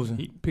wound up losing.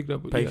 He picked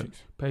up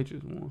Patriots.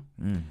 Patriots won.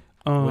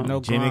 With no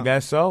Jimmy Gronk.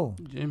 got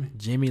sold.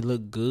 Jimmy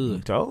looked good.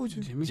 I told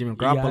you. Jimmy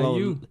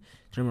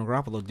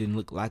Garoppolo didn't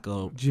look like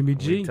a Jimmy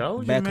G.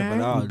 Told you, backup man.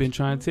 at all. I've been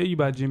trying to tell you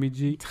about Jimmy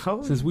G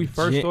since we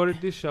first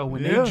started this show.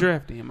 When they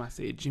drafted him, I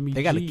said Jimmy G.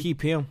 They got to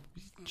keep him.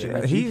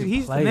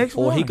 He's the next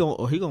Or one. he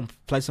gonna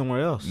play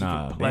somewhere else.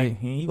 Nah, play.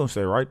 he gonna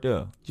stay right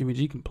there. Jimmy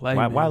G can play.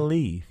 Why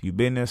leave? You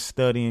been there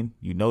studying.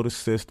 You know the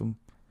system.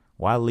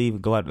 Why leave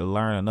and go out to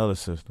learn another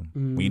system?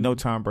 When you know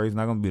Tom Brady's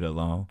not gonna be there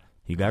long.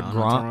 He got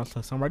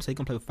Gronk. Somebody say he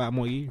can play for 5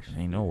 more years.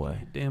 Ain't no way.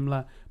 Damn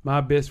lie.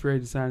 My best free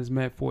agent sign is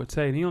Matt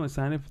Forte. And he only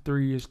signed it for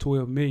 3 years,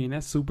 $12 million.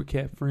 That's super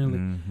cap friendly.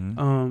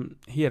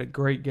 He had a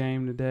great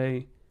game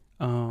today.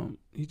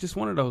 He's just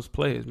one of those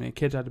players, man.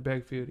 Catch out the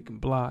backfield. He can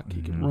block.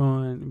 He can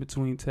run in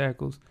between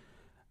tackles.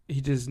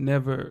 He just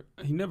never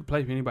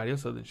played for anybody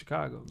else other than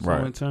Chicago. So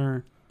in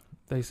turn,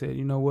 they said,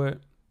 you know what?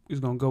 He's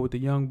gonna go with the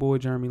young boy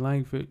Jeremy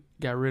Langford.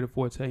 Got rid of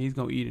Forte. He's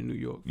gonna eat in New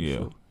York. Yeah.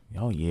 Sure.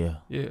 Oh yeah.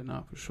 Yeah,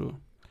 for sure.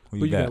 Who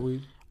you got?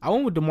 Weed? I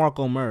went with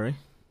DeMarco Murray.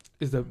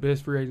 Is the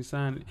best free agent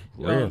signing.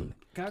 Really?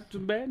 Got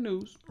some bad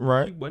news.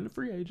 Right. He wasn't a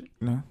free agent.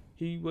 No.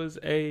 He was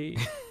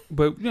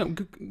but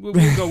we'll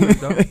go with it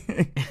though.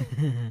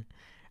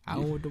 I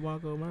went with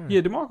DeMarco Murray.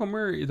 Yeah, DeMarco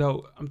Murray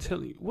though. I'm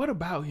telling you, what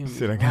about him?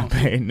 Said I got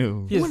bad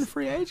news. He wasn't a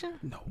free agent.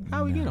 No.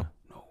 How we get him?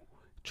 No.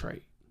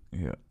 Trade.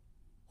 Yeah.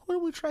 What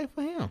did we trade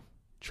for him?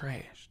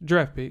 Trash.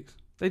 Draft picks.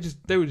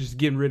 They were just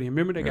getting rid of him.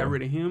 Remember they got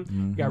rid of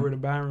him. Got rid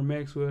of Byron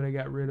Maxwell. They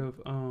got rid of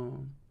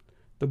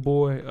the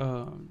boy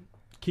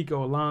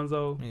Kiko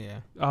Alonso. Yeah.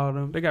 All of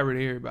them. They got rid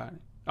of everybody.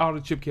 All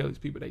the Chip Kelly's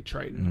people they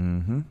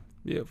traded.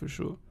 Yeah, for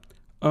sure.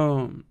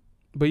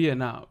 But yeah,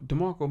 now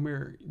DeMarco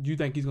Murray. Do you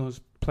think he's gonna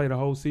play the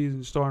whole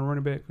season, starting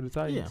running back for the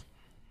Titans? Yeah.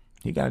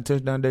 He got a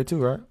touchdown day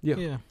too, right?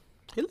 Yeah.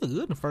 He looked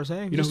good in the first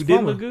half. You know who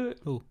didn't look good?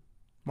 Who?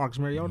 Marcus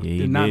Mariota. Yeah,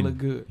 did not look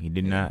good. He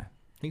did not.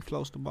 He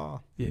floats the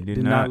ball. Yeah, He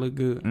did not look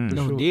good. You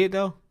know who did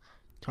though?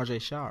 Tajay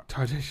Sharp.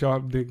 Tajay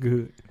Sharp did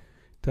good.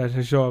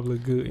 Tajay Sharp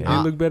looked good. He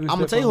Yeah. look better. I'm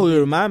gonna tell you who he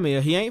remind me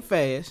of. He ain't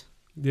fast.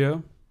 Yeah.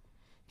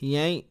 He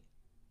ain't.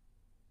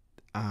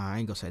 I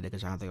ain't gonna say that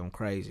because y'all think I'm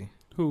crazy.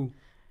 Who?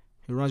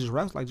 He runs his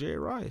routes like Jerry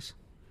Rice.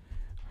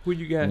 Who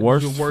you got?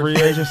 Worst free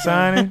agent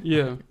signing?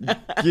 Yeah.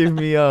 Give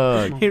me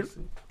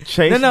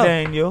Chase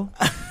Daniel.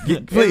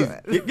 Please,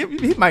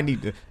 he might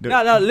need to.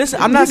 No.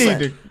 Listen, I'm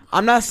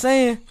not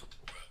saying.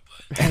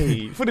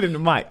 Hey, put it in the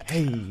mic.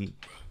 Hey.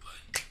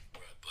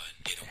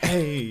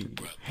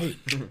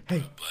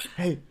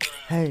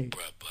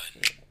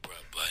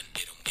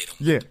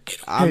 Yeah.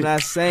 I'm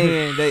not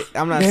saying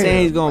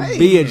he's gonna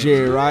be a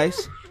Jerry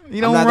Rice. He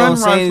don't run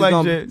routes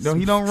like Jerry. No,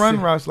 he don't run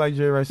routes like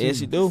Jerry Rice. Yes,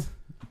 he do.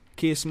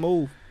 Kid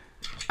smooth.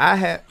 I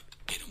had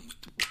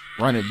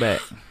run it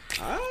back.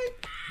 All right.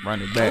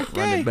 Run it back. Okay.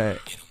 Run it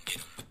back.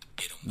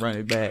 Run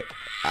it back.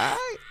 All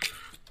right.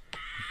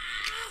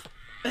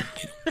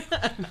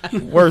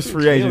 Worst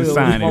free agent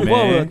signing,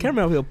 man.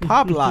 Camera over here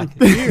pop locking.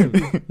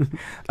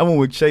 I went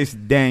with Chase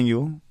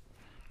Daniel.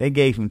 They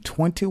gave him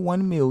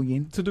 $21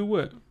 million To do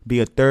what? be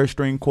a third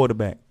string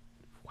quarterback.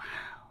 Wow.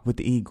 With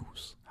the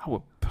Eagles. I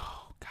would.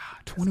 Oh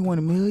God.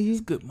 $21 million.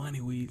 It's good money,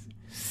 Weezy.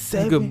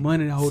 Seven. Good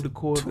money to hold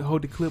the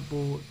hold the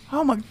clipboard.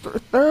 Oh my,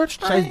 third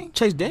string.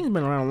 Chase Daniel's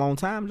been around a long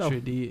time though. Sure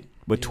did.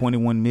 But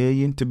 $21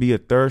 million to be a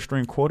third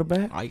string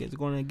quarterback. All you got to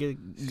go in and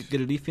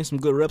get a defense, some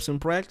good reps in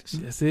practice,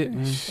 That's it,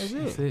 man.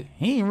 That's it.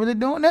 He ain't really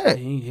doing that.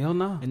 Hell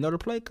no. and know the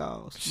play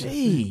calls.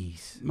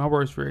 Jeez. My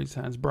worst free agent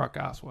sign is Brock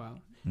Osweiler.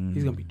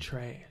 He's gonna be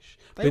trash.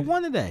 They But-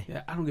 won today.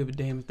 Yeah, I don't give a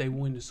damn if they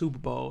win the Super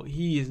Bowl.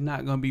 He is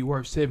not gonna be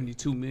worth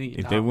 $72 million.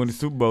 If they win the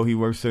Super Bowl, he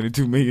worth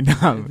 $72 million.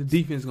 The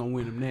defense is gonna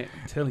win them that.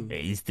 I'm telling you.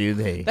 He's still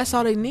there. That's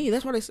all they need.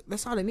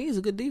 That's all they need is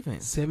a good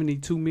defense.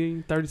 $72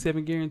 million,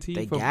 37 guaranteed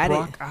They for got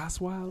Brock it.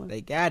 Osweiler.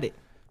 They got it.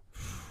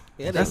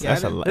 Yeah, That's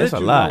got a it. lot. That's a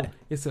You lot. know,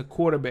 it's a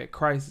quarterback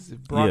crisis.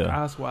 If Brock Yeah.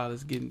 Osweiler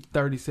is getting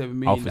 $37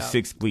 million Off for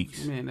 6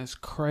 weeks. man, that's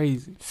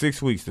crazy.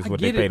 6 weeks is I what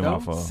they get paid it, him though.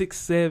 off for.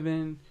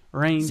 6'7",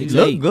 range. It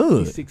look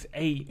good.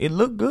 6'8". It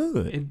looked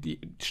good.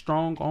 And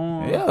strong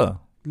arm. Yeah.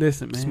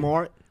 Listen, man.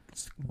 Smart.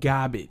 It's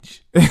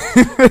garbage.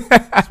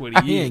 That's what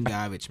he He is. ain't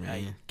garbage,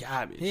 man.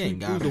 Garbage. He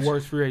ain't Who's garbage. the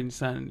worst free agent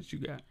signing that you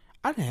got?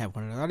 I didn't have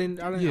one of those. I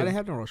didn't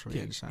have no rush for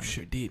Yeah, yeah, you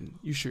sure didn't.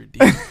 You sure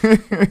did.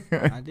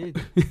 I did.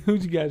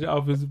 Who'd you got your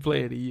offensive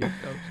player of the year,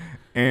 coach?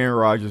 Aaron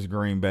Rodgers,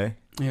 Green Bay.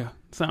 Yeah,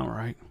 sound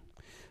right.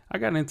 I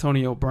got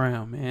Antonio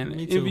Brown, man.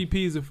 Me too.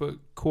 MVPs are for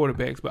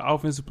quarterbacks, but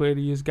offensive player of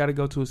the year's got to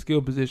go to a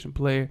skill position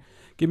player.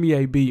 Give me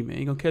AB, man.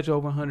 He's going to catch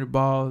over 100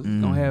 balls.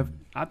 He's going to have,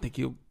 I think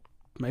he'll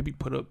maybe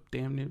put up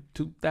damn near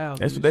 2,000.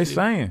 That's what they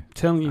saying. I'm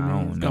telling you, I man.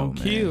 don't He's know, going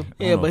to man. kill.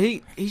 Yeah, but he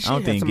should don't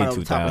have think he somebody get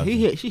over top.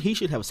 2,000. He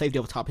should have a safety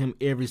over top of him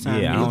every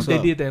time. Yeah, I he don't looks They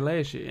up. did that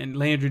last year, and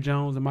Landry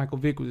Jones and Michael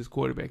Vick was his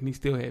quarterback, and he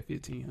still had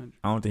 1,500.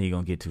 I don't think he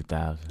gonna get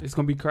 2,000. It's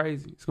going to be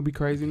crazy. It's going to be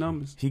crazy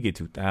numbers. He get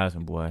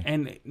 2,000, boy.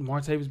 And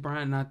Martavis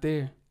Bryant not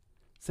there.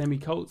 Sammy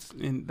Coates,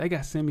 and they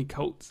got Sammy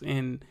Coates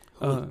and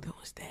Who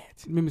was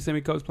that? remember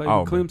Sammy Coates played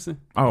Auburn. with Clemson?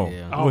 Oh,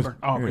 Yeah. Auburn.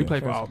 Yeah. He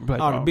played for Auburn.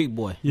 Oh, the big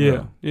boy.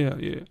 Yeah.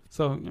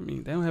 So I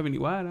mean, they don't have any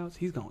wideouts.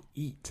 He's gonna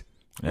eat.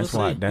 That's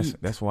We'll why. see.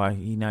 That's why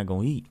he not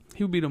gonna eat.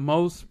 He'll be the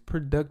most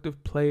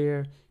productive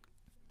player.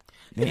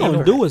 He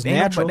gonna do his But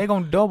natural. they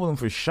gonna double him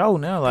for sure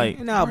now. Like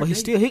No, but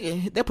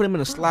they put him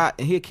in a slot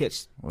and he'll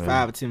catch Well,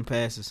 5 or 10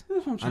 passes.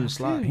 That's what I'm On trying the to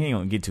slide. say. he ain't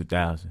gonna get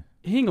 2,000.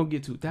 He ain't gonna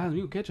get 2,000.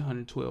 He'll catch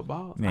 112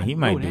 balls. Yeah, I he know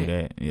might do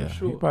that. Yeah,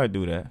 sure. he probably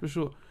do that. For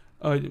sure.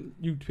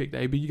 You picked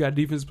AB. You got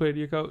defensive player to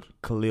your coach?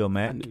 Khalil I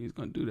Mack. knew he was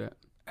gonna do that.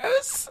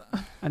 Yes.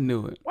 I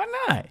knew it. Why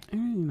not? You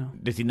know.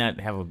 Does he not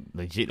have a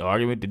legit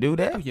argument to do Oh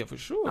that? yeah, for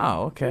sure.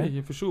 Oh, okay.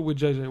 Yeah, for sure. With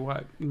JJ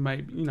Watt, he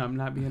might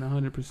not being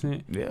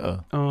 100%.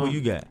 Yeah. Who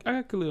you got? I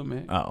got Khalil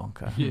Mack. Oh,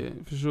 okay. Yeah,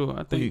 for sure. I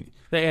you- think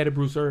they added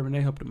Bruce Irvin.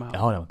 They helped him out.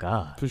 Oh,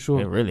 God. For sure.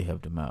 It really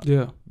helped him out.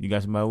 Yeah. You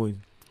got somebody with you?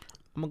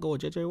 I'm gonna go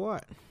with JJ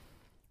Watt.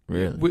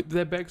 Really? With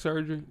that back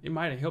surgery, it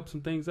might have helped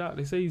some things out.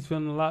 They say he's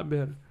feeling a lot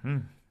better. Yeah.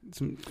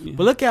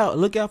 But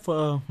look out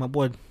for my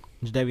boy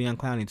Jadeveon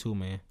Clowney too,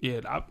 man.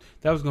 Yeah,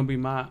 that was gonna be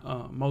my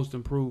most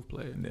improved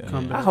player.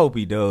 Come I back. hope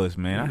he does,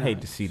 man. I Nah.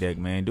 hate to see that,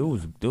 man. Dude,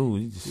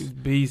 he's just, He's a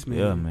beast, man.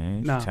 yeah, man.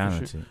 He's Nah, for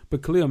talented. sure.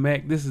 But Khalil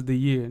Mack, this is the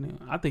year. Now.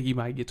 I think he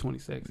might get 20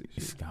 sacks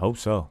this year. I hope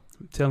so.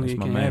 I'm telling That's you, it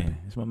my can man. happen.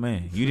 That's my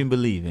man. You didn't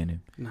believe in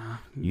him. Nah,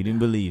 You didn't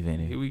believe in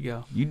Here him. we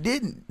go. You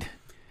didn't.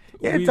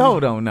 Yeah, We-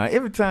 hold on now.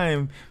 Every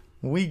time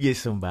we get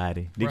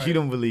somebody that Right. you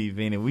don't believe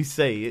in and we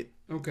say it,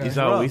 Okay. it's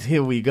always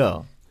here we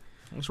go.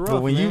 It's rough,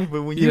 But when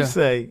man. you Yeah.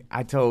 say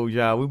I told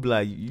y'all, we be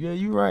like, yeah,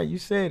 you right, you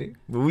said it.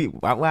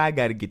 But why I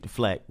got to get the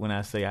flack when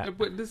I say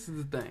But this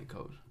is the thing,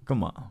 Coach.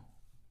 come on.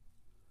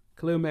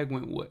 Khalil Mack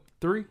went what?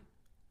 3,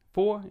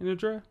 4 in the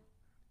draft?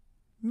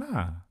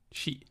 Nah,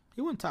 Shit,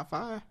 He went top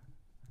 5.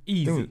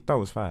 easy. thought it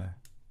was 5.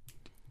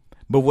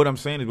 But what I'm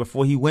saying is,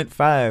 before he went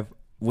 5,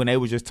 when they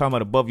was just talking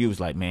about above you, it was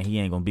like, man, he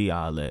ain't gonna be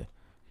all that.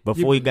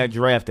 Before Yeah, he got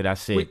drafted, I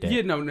said Wait, that.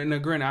 yeah, no,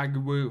 granted, I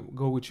will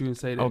go with you and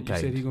say that. Okay. You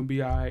said he's gonna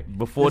be all right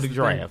Before This the is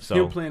thing. draft, so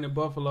him playing in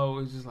Buffalo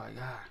is just like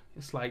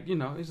it's like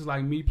it's just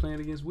like me playing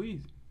against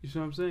Weezy. You see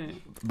what I'm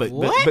saying? but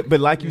What? but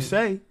like you Yeah.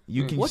 say,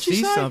 you can What you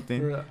see say?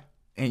 something, Yeah.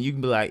 and you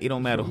can be like, it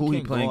don't matter You who he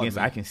can't playing guard against.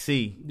 me. I can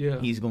see Yeah.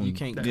 he's gonna. You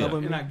can't yeah.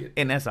 cover me. And I get.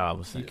 And that's all I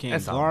was saying. You can't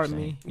That's all I'm guard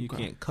saying. me. You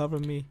Okay. can't cover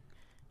me.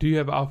 Do you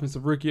have an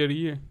offensive rookie of the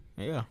year?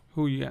 Yeah.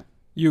 Who you got?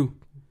 You.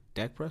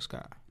 Dak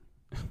Prescott.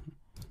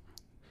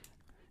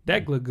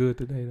 Dak looked good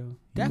today though. You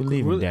Dak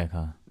believe really- in Dak,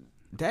 huh?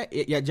 Dak,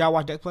 yeah, did y'all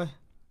watch Dak play?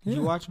 Did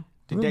you Yeah. watch him?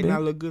 Did Little Dak bit.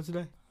 not look good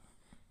today?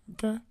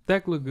 Okay.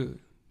 Dak looked good.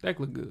 Dak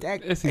looked good.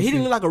 Dak, SEC. he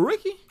didn't look like a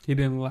rookie He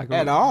didn't look like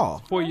at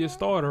all. 4-year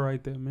starter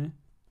right there, man.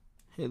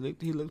 He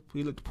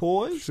looked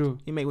poised. Sure.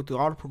 He made through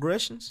all the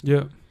progressions.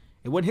 Yeah.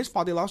 It wasn't his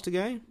fault they lost the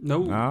game. No.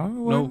 No, it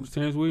No. wasn't.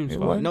 Terrence Williams' It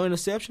fault. wasn't. No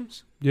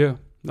interceptions. Yeah.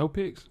 No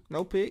picks.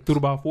 No picks. Threw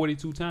the ball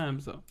 42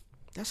 times though.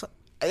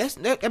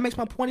 That makes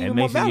my point That even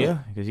more makes it, valid. yeah,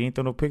 because he ain't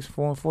throw no picks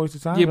for 42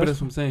 times. Yeah, but that's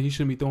what I'm saying. He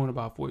shouldn't be throwing the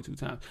ball 42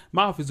 times.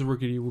 My offensive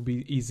rookie of the year would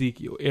be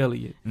Ezekiel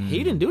Elliott. He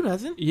didn't do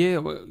nothing. Yeah,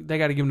 well, they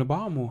got to give him the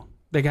ball more.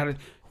 They got to.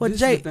 Well, this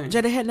Jay, is the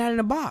thing. they had 9 in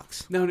the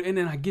box. No, and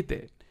then I get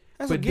that.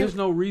 That's a But there's gift.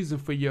 no reason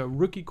for your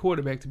rookie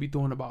quarterback to be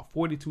throwing the ball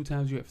 42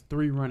 times. You have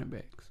 3 running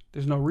backs.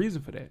 There's no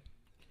reason for that.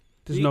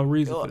 There's no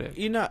reason for that.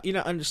 You're not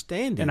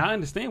understanding. And I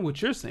understand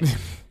what you're saying.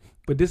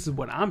 But this is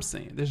what I'm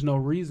saying. There's no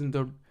reason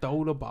to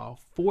throw the ball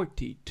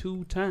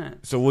 42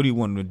 times. So what do you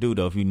want him to do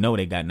though? If you know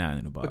they got 9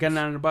 in the box, I got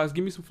 9 in the box.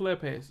 Give me some flare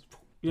passes.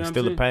 You know it's what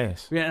still I'm a saying?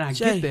 pass. Yeah, and I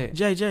Jay, get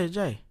that.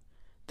 Jay.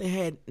 They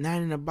had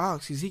 9 in the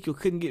box. Ezekiel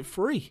couldn't get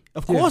free.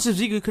 Of Yeah. course,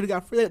 Ezekiel could have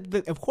got free.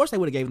 Of course, they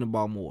would have gave him the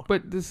ball more.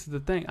 But this is the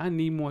thing. I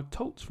need more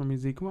totes from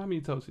Ezekiel. How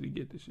many totes did he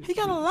get this year? He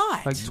got a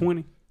lot. Like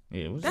 20.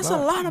 Yeah, it was That's a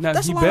lot of. Now,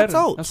 That's he a lot better. of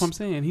totes. That's what I'm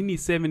saying. He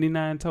needs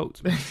 79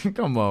 totes.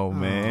 Come on, He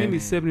man.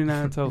 needs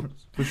 79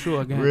 totes for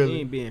sure. Again. Really? He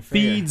ain't being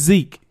fair. Feed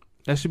Zeke.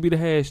 That should be the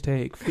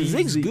hashtag. Feed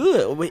Zeke's Zeke.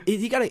 good. But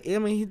he gotta. I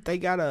mean, they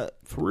gotta.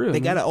 For real. They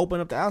man. gotta open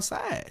up the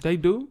outside. They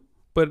do.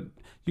 But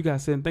you got to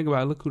sit and think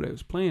about it. Look who they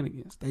was playing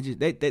against. They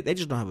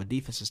just don't have a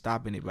defense to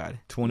stop anybody.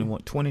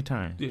 20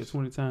 times. Yeah,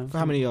 20 times. For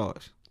how many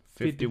yards?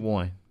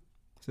 51.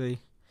 See,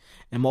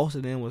 and most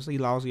of them was he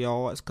lost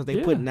yards because they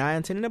Yeah. put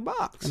 9, 10 in the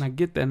box. And I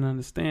get that and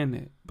understand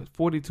that. But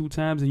 42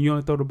 times and you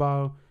only throw the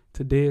ball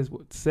to Dez,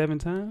 what, 7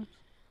 times?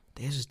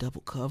 They just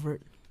double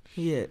covered.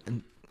 He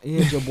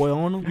had your boy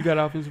on him. You got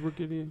offensive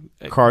rookie there?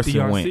 Hey, Carson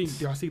DRC,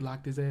 Wentz. DRC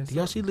locked his ass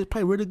Y'all up. see,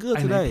 play really good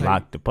And they today. played-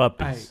 Lock the Hey,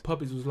 puppies.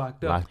 Puppies was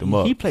locked up. Lock them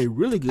up. He played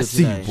really good I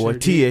see today. you, boy. Sure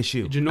did.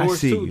 TSU. I Janoris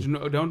see too.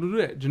 you. Don't do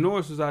that.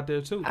 Janoris was out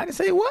there too. I didn't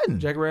say it wasn't.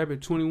 Jack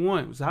Rabbit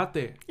 21 was out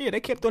there. Yeah, they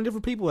kept throwing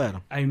different people at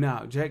him. Hey,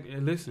 now Jack,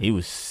 listen. He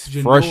was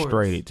Janoris.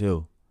 frustrated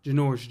too.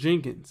 Janoris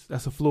Jenkins,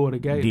 that's a Florida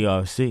Gator.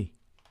 DRC.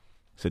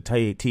 It's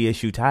a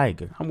TSU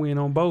Tiger. I'm winning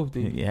on both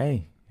then, Yeah,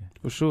 hey.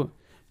 for sure.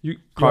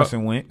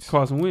 Carson Wentz.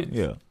 Carson Wentz.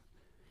 Yeah.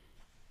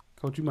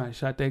 Coach, you might have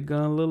shot that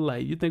gun a little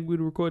late. You think we'd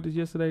record this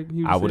yesterday?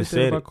 He I would've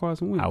said about it.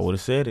 Carson Wentz. I would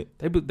have said it.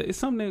 It's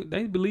something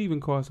they believe in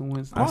Carson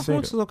Wentz. I Carson said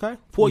Wentz it. is okay.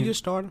 4-year Yeah.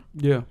 starter.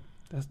 Yeah,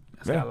 that's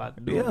got a lot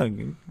to do. Yeah. with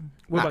it.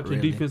 What Not about your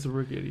really. defensive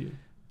rookie of the year?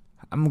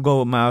 I'm going to go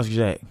with Miles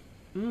Jack.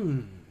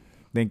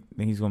 think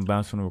he's going to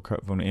bounce from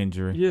the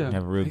injury. Yeah. And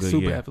have a real He's good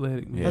super year.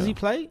 athletic, man. Yeah. Has he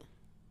played?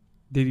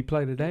 Did he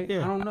play today?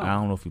 Yeah. I don't know. I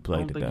don't know if he played I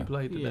don't today. think he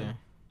played today.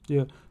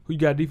 Yeah. Who you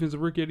got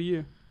defensive rookie of the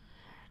year?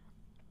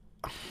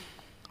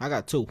 I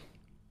got 2.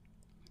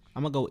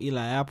 I'm going to go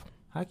Eli Apple.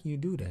 How can you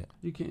do that?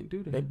 You can't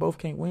do that. They both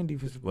can't win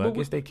defensive. Well, I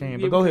guess they can.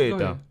 Yeah, But go ahead,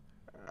 though.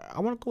 I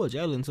want to go with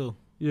Jalen, too.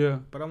 Yeah.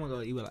 But I'm going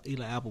to go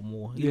Eli Apple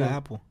more. Yeah. Eli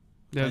Apple.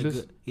 Yeah, Played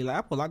good. Eli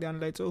Apple locked down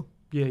today, too.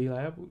 Yeah,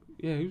 Eli Apple.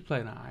 Yeah, he was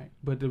playing all right.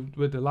 But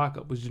the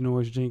lockup was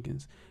Janoris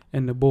Jenkins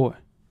and the boy.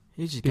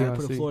 He just got to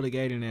put a DRC. Florida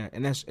Gator in there.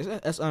 And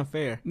that's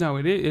unfair. No,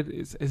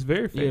 it's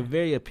very fair. Yeah,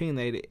 very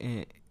opinionated.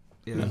 And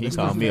He that's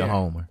called not me a fair.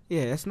 homer.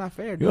 Yeah, that's not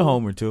fair, dude. You're a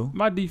homer, too.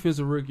 My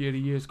defensive rookie of the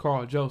year is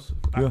Carl Joseph.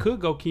 Yeah. I could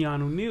go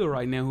Keanu Neal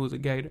right now, who's a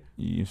Gator.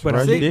 You But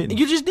surprised I you didn't. didn't.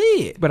 You just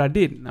did. But I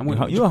didn't. I went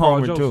with You're a Carl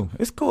homer, Joseph. too.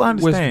 It's cool. I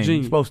understand. Virginia.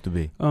 You're supposed to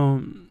be.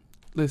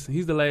 Listen,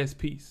 he's the last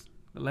piece.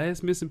 The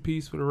last missing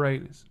piece for the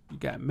Raiders. You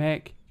got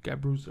Mack, you got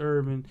Bruce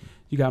Irvin,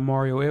 you got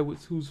Mario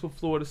Edwards, who's for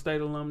Florida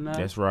State alumni.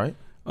 That's right.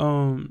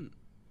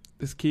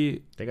 This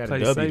kid They got a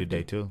plays W safety.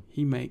 today, too.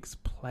 He makes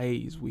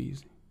plays,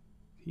 Weezy.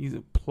 He's a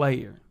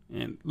player.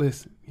 And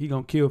listen, he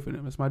gonna kill for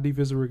them. That's my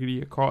defensive rookie of the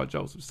year, Carl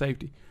Joseph,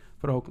 safety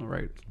for the Oakland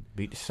Raiders.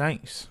 Beat the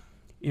Saints.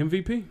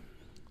 MVP.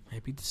 They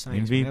beat the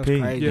Saints. Man. That was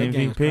MVP. crazy. That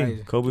game was MVP.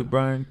 crazy. Kobe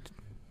Bryant.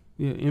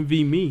 Yeah,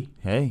 MV me.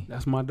 Hey.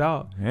 That's my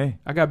dog. Hey.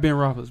 I got Ben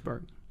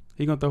Roethlisberger.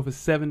 He gonna throw for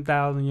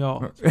 7,000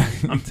 yards.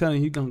 I'm telling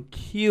you, he gonna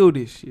kill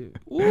this shit.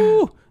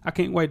 Ooh, I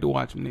can't wait to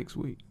watch him next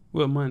week.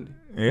 Well, Monday.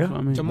 Yeah. That's what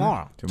I mean.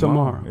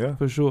 Tomorrow. Yeah,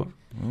 for sure.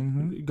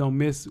 Mm-hmm. You gonna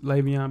miss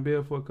Le'Veon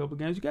Bell for a couple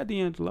games. You got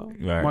D'Angelo.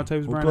 Right.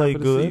 Martavis Who Bryant played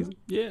out for the good. season.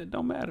 Yeah, it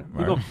don't matter. He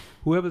Right. gonna,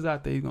 whoever's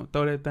out there, he's gonna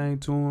throw that thing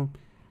to him.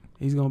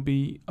 He's gonna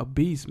be a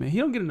beast, man. He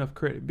don't get enough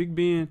credit. Big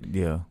Ben,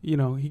 Yeah.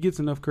 he gets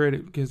enough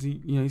credit because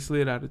he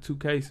slid out of 2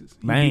 cases.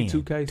 He Man, beat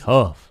 2 cases.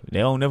 tough. They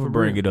don't never For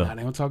bring real. it up. Nah,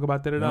 they don't talk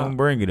about that They at all. don't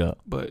bring it up.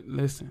 But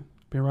listen,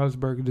 Ben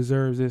Roethlisberger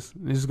deserves this.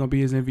 This is gonna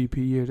be his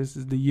MVP year. This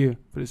is the year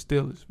for the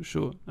Steelers for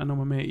sure. I know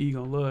my man E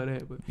gonna love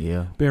that, but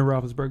Yeah. Ben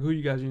Roethlisberger, who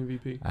you got your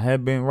MVP? I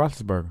had Ben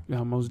Roethlisberger.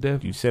 Yeah, most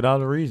definitely. You said all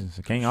the reasons.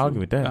 I can't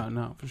argue with that.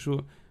 No, for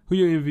sure. Who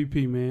your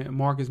MVP, man?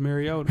 Marcus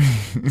Mariota,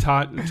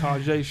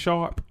 Tajay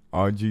Sharp.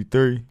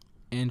 RG3.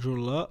 Andrew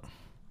Luck.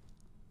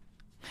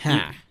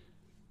 Ha.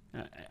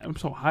 I'm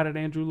so hot at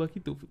Andrew Luck. He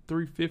threw for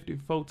 350,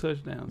 4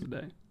 touchdowns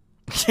today.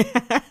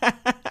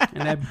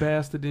 And that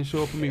bastard didn't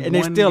show up for me. And they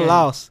one still game.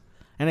 lost.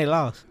 And they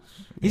lost.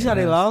 You saw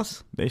they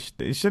lost? They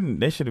shouldn't.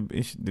 They should have.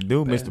 The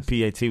dude missed the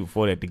PAT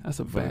before that. That's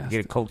a before to bastard.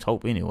 get a coach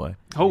hope anyway.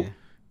 Hope.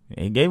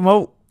 They gave him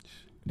hope.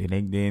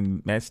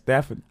 Then Matt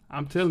Stafford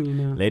I'm telling you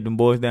now. laid them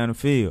boys down the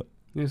field.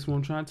 That's what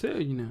I'm trying to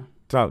tell you now.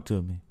 Talk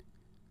to me.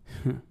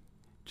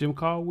 Jim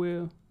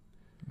Caldwell,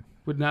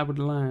 not with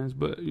the Lions,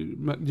 but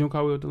Jim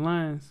Caldwell with the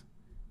Lions,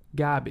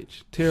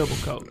 garbage. Terrible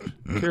coach.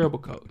 Terrible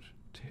coach.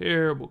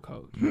 Terrible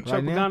coach.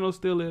 Chuck now? Pagano's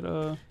still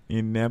at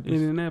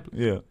Indianapolis.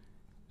 Yeah.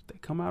 They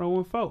come out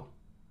 0-4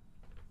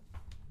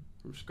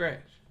 from scratch.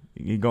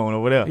 He going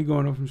over there. He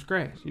going up from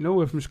scratch. You know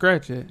where from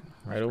scratch at?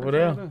 Right over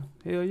there.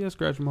 Hell yeah,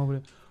 scratch him over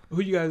there.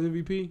 Who you guys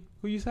MVP?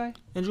 Who you say?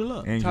 Andrew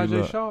Luck.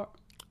 Tajay Sharp.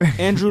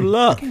 Andrew I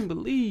Luck. can't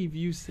believe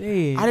you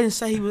said. I didn't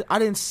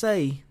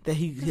say that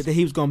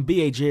he was gonna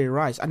be a Jerry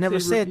Rice. I never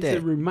said He that.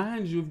 said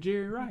reminds you of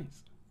Jerry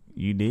Rice.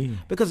 You did.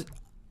 Because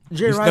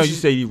Jerry Rice. No, you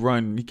say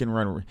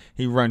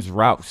he runs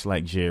routes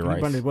like Jerry I'm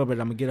Rice.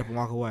 gonna get up and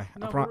walk away.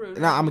 No, I'm for real.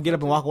 gonna get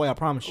up and walk away. I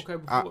promise you.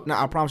 Okay,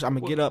 I promise you, I'm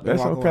gonna get up and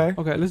That's walk okay. away.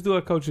 Okay, let's do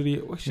a coach of the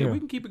year. Well, shit, Yeah. we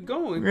can keep it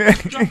going. Yeah.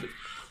 Drop it.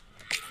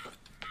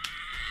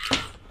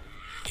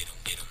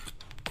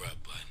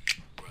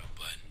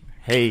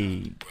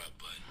 Hey.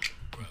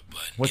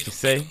 What you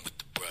say?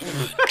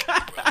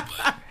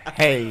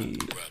 Hey.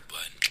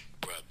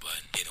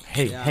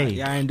 Hey, hey.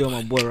 Y'all ain't doing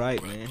my boy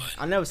right, man.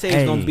 I never said Hey.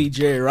 he's gonna be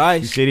Jerry You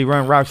Rice. said he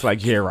run routes like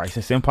Jerry Rice.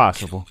 That's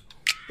impossible.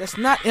 That's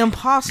not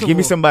impossible. Give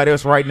me somebody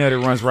else right now that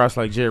runs routes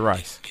like Jerry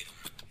Rice.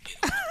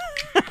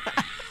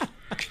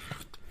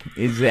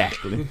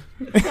 Exactly.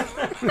 Who you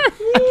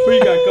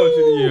got coach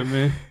of the year,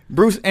 man?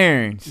 Bruce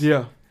Arians,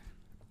 Yeah.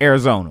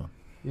 Arizona.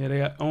 Yeah, they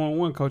got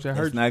 0-1 coach. I That's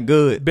heard not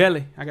good.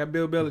 Belly. I got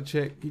Bill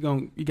Belichick.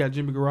 He got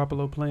Jimmy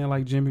Garoppolo playing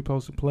like Jimmy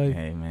supposed to play.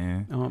 Hey,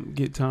 man.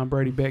 Get Tom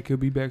Brady back. He'll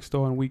be back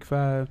starting week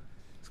 5.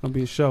 It's gonna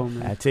be a show,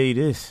 man. I tell you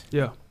this.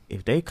 Yeah.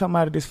 If they come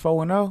out of this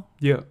 4-0,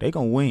 Yeah. they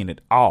going to win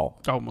it all.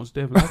 Almost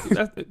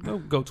definitely. They'll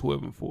go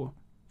 12-4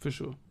 for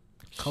sure.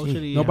 Coach of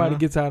the year, Nobody huh?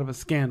 gets out of a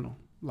scandal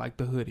like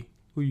the hoodie.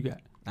 Who you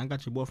got? I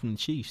got your boy from the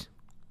Chiefs.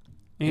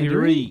 Andy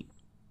Reid.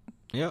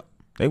 Yep.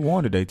 They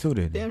won today, too,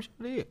 didn't they? Damn sure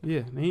did.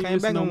 Yeah, he ain't Came missing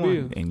back no and won.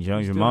 meals. And Young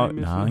He still Jamal, ain't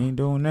missing no, he no- ain't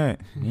doing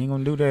that. He ain't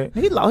going to do that.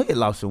 He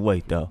lost some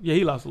weight, though. Yeah,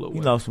 he lost a little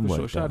weight. He lost some for weight,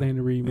 Sure. Shout out though. to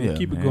Andy Reid, man. Yeah,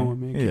 Keep it man. going,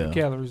 man. Keep Yeah. the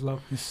calories low.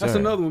 Yes, That's sir.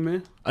 another one,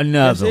 man.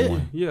 Another That's it.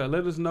 one. Yeah,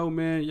 let us know,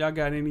 man. Y'all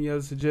got any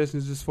other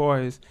suggestions as far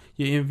as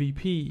your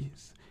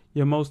MVPs,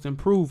 your most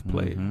improved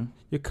player, Mhm.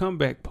 your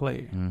comeback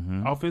player,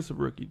 Mhm. offensive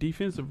rookie,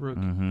 defensive rookie,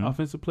 Mhm.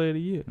 offensive player of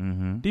the year,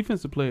 Mhm.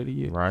 defensive player of the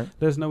year. Right.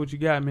 Let us know what you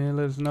got, man.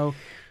 Let us know.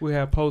 We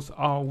have posts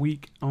all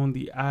week on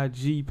the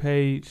IG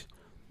page.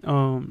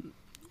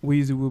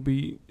 Weezy will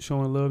be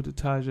showing love to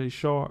Tajay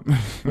Sharp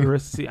for the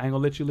rest of the season. I ain't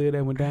gonna let you lay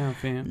that one down,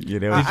 fam.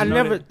 Yeah,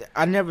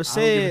 I never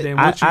said.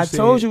 I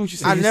told you what you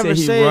said. You said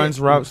he runs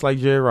routes like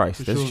Jerry Rice.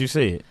 That's what you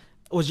said.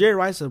 Was Jerry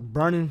Rice a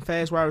burning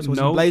fast wide receiver? Was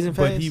no, he blazing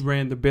fast? But he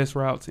ran the best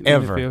routes in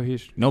Ever. NFL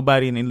history.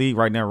 Nobody in the league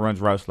right now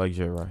runs routes like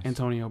Jerry Rice.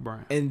 Antonio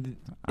Brown. And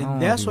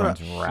that's what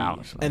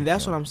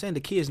what I'm saying. The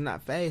kid's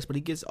not fast, but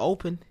he gets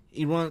open.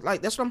 He runs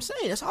like that's what I'm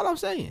saying. That's all I'm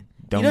saying. He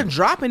Don't- doesn't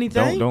drop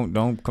anything.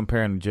 Don't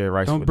compare him to Jerry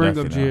Rice. Don't with bring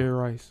nothing, up Jerry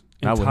Rice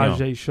and Not with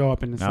him. Tajay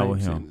Sharp in the Not same with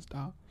him. sentence,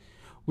 dog.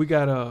 We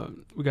got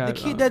The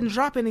kid doesn't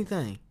drop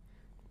anything.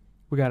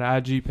 we got an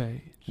IG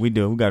page. We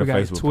do. We got a a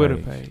Facebook Twitter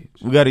page.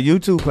 We got a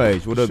YouTube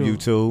page. What up,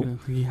 YouTube?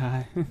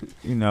 Yeah,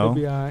 You know. It'll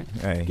be all right.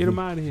 Hey, Get him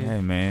out of here.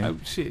 Hey,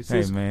 man. Shit.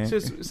 Hey, man.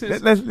 Since,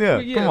 Let's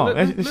come on.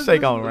 Let's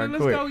shake on right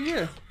let's quick. Go,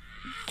 yeah.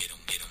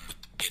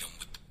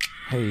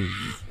 Hey.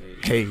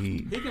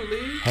 He can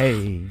leave.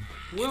 Hey.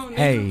 We don't need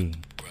him. Hey.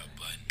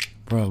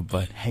 Bro,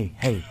 but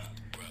hey.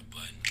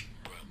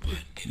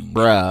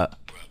 Bruh.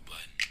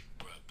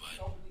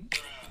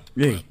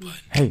 Yeah.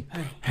 Hey.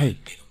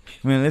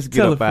 Man, let's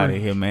get Tell up a out of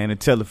friend. here, man. And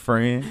tell a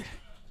friend.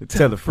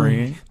 Tell a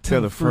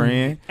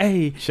friend.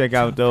 Hey. Check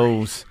out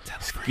those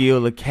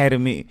Skill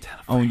Academy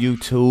on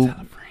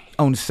YouTube,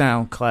 on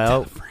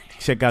SoundCloud.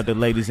 Check out the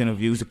latest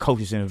interviews, the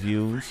coaches'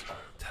 interviews.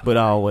 But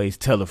always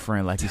tell a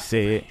friend, like you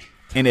said.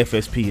 And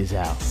FSP is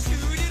out.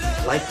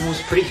 Life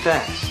moves pretty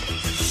fast.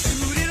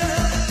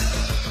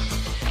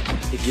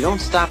 If you don't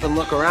stop and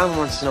look around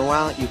once in a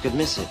while, you could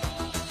miss it.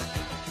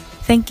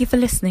 Thank you for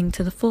listening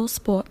to the Full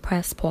Sport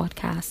Press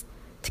podcast.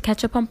 To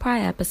catch up on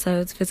prior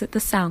episodes, visit the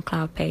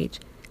SoundCloud page.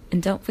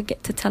 And don't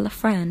forget to tell a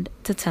friend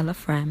to tell a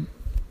friend.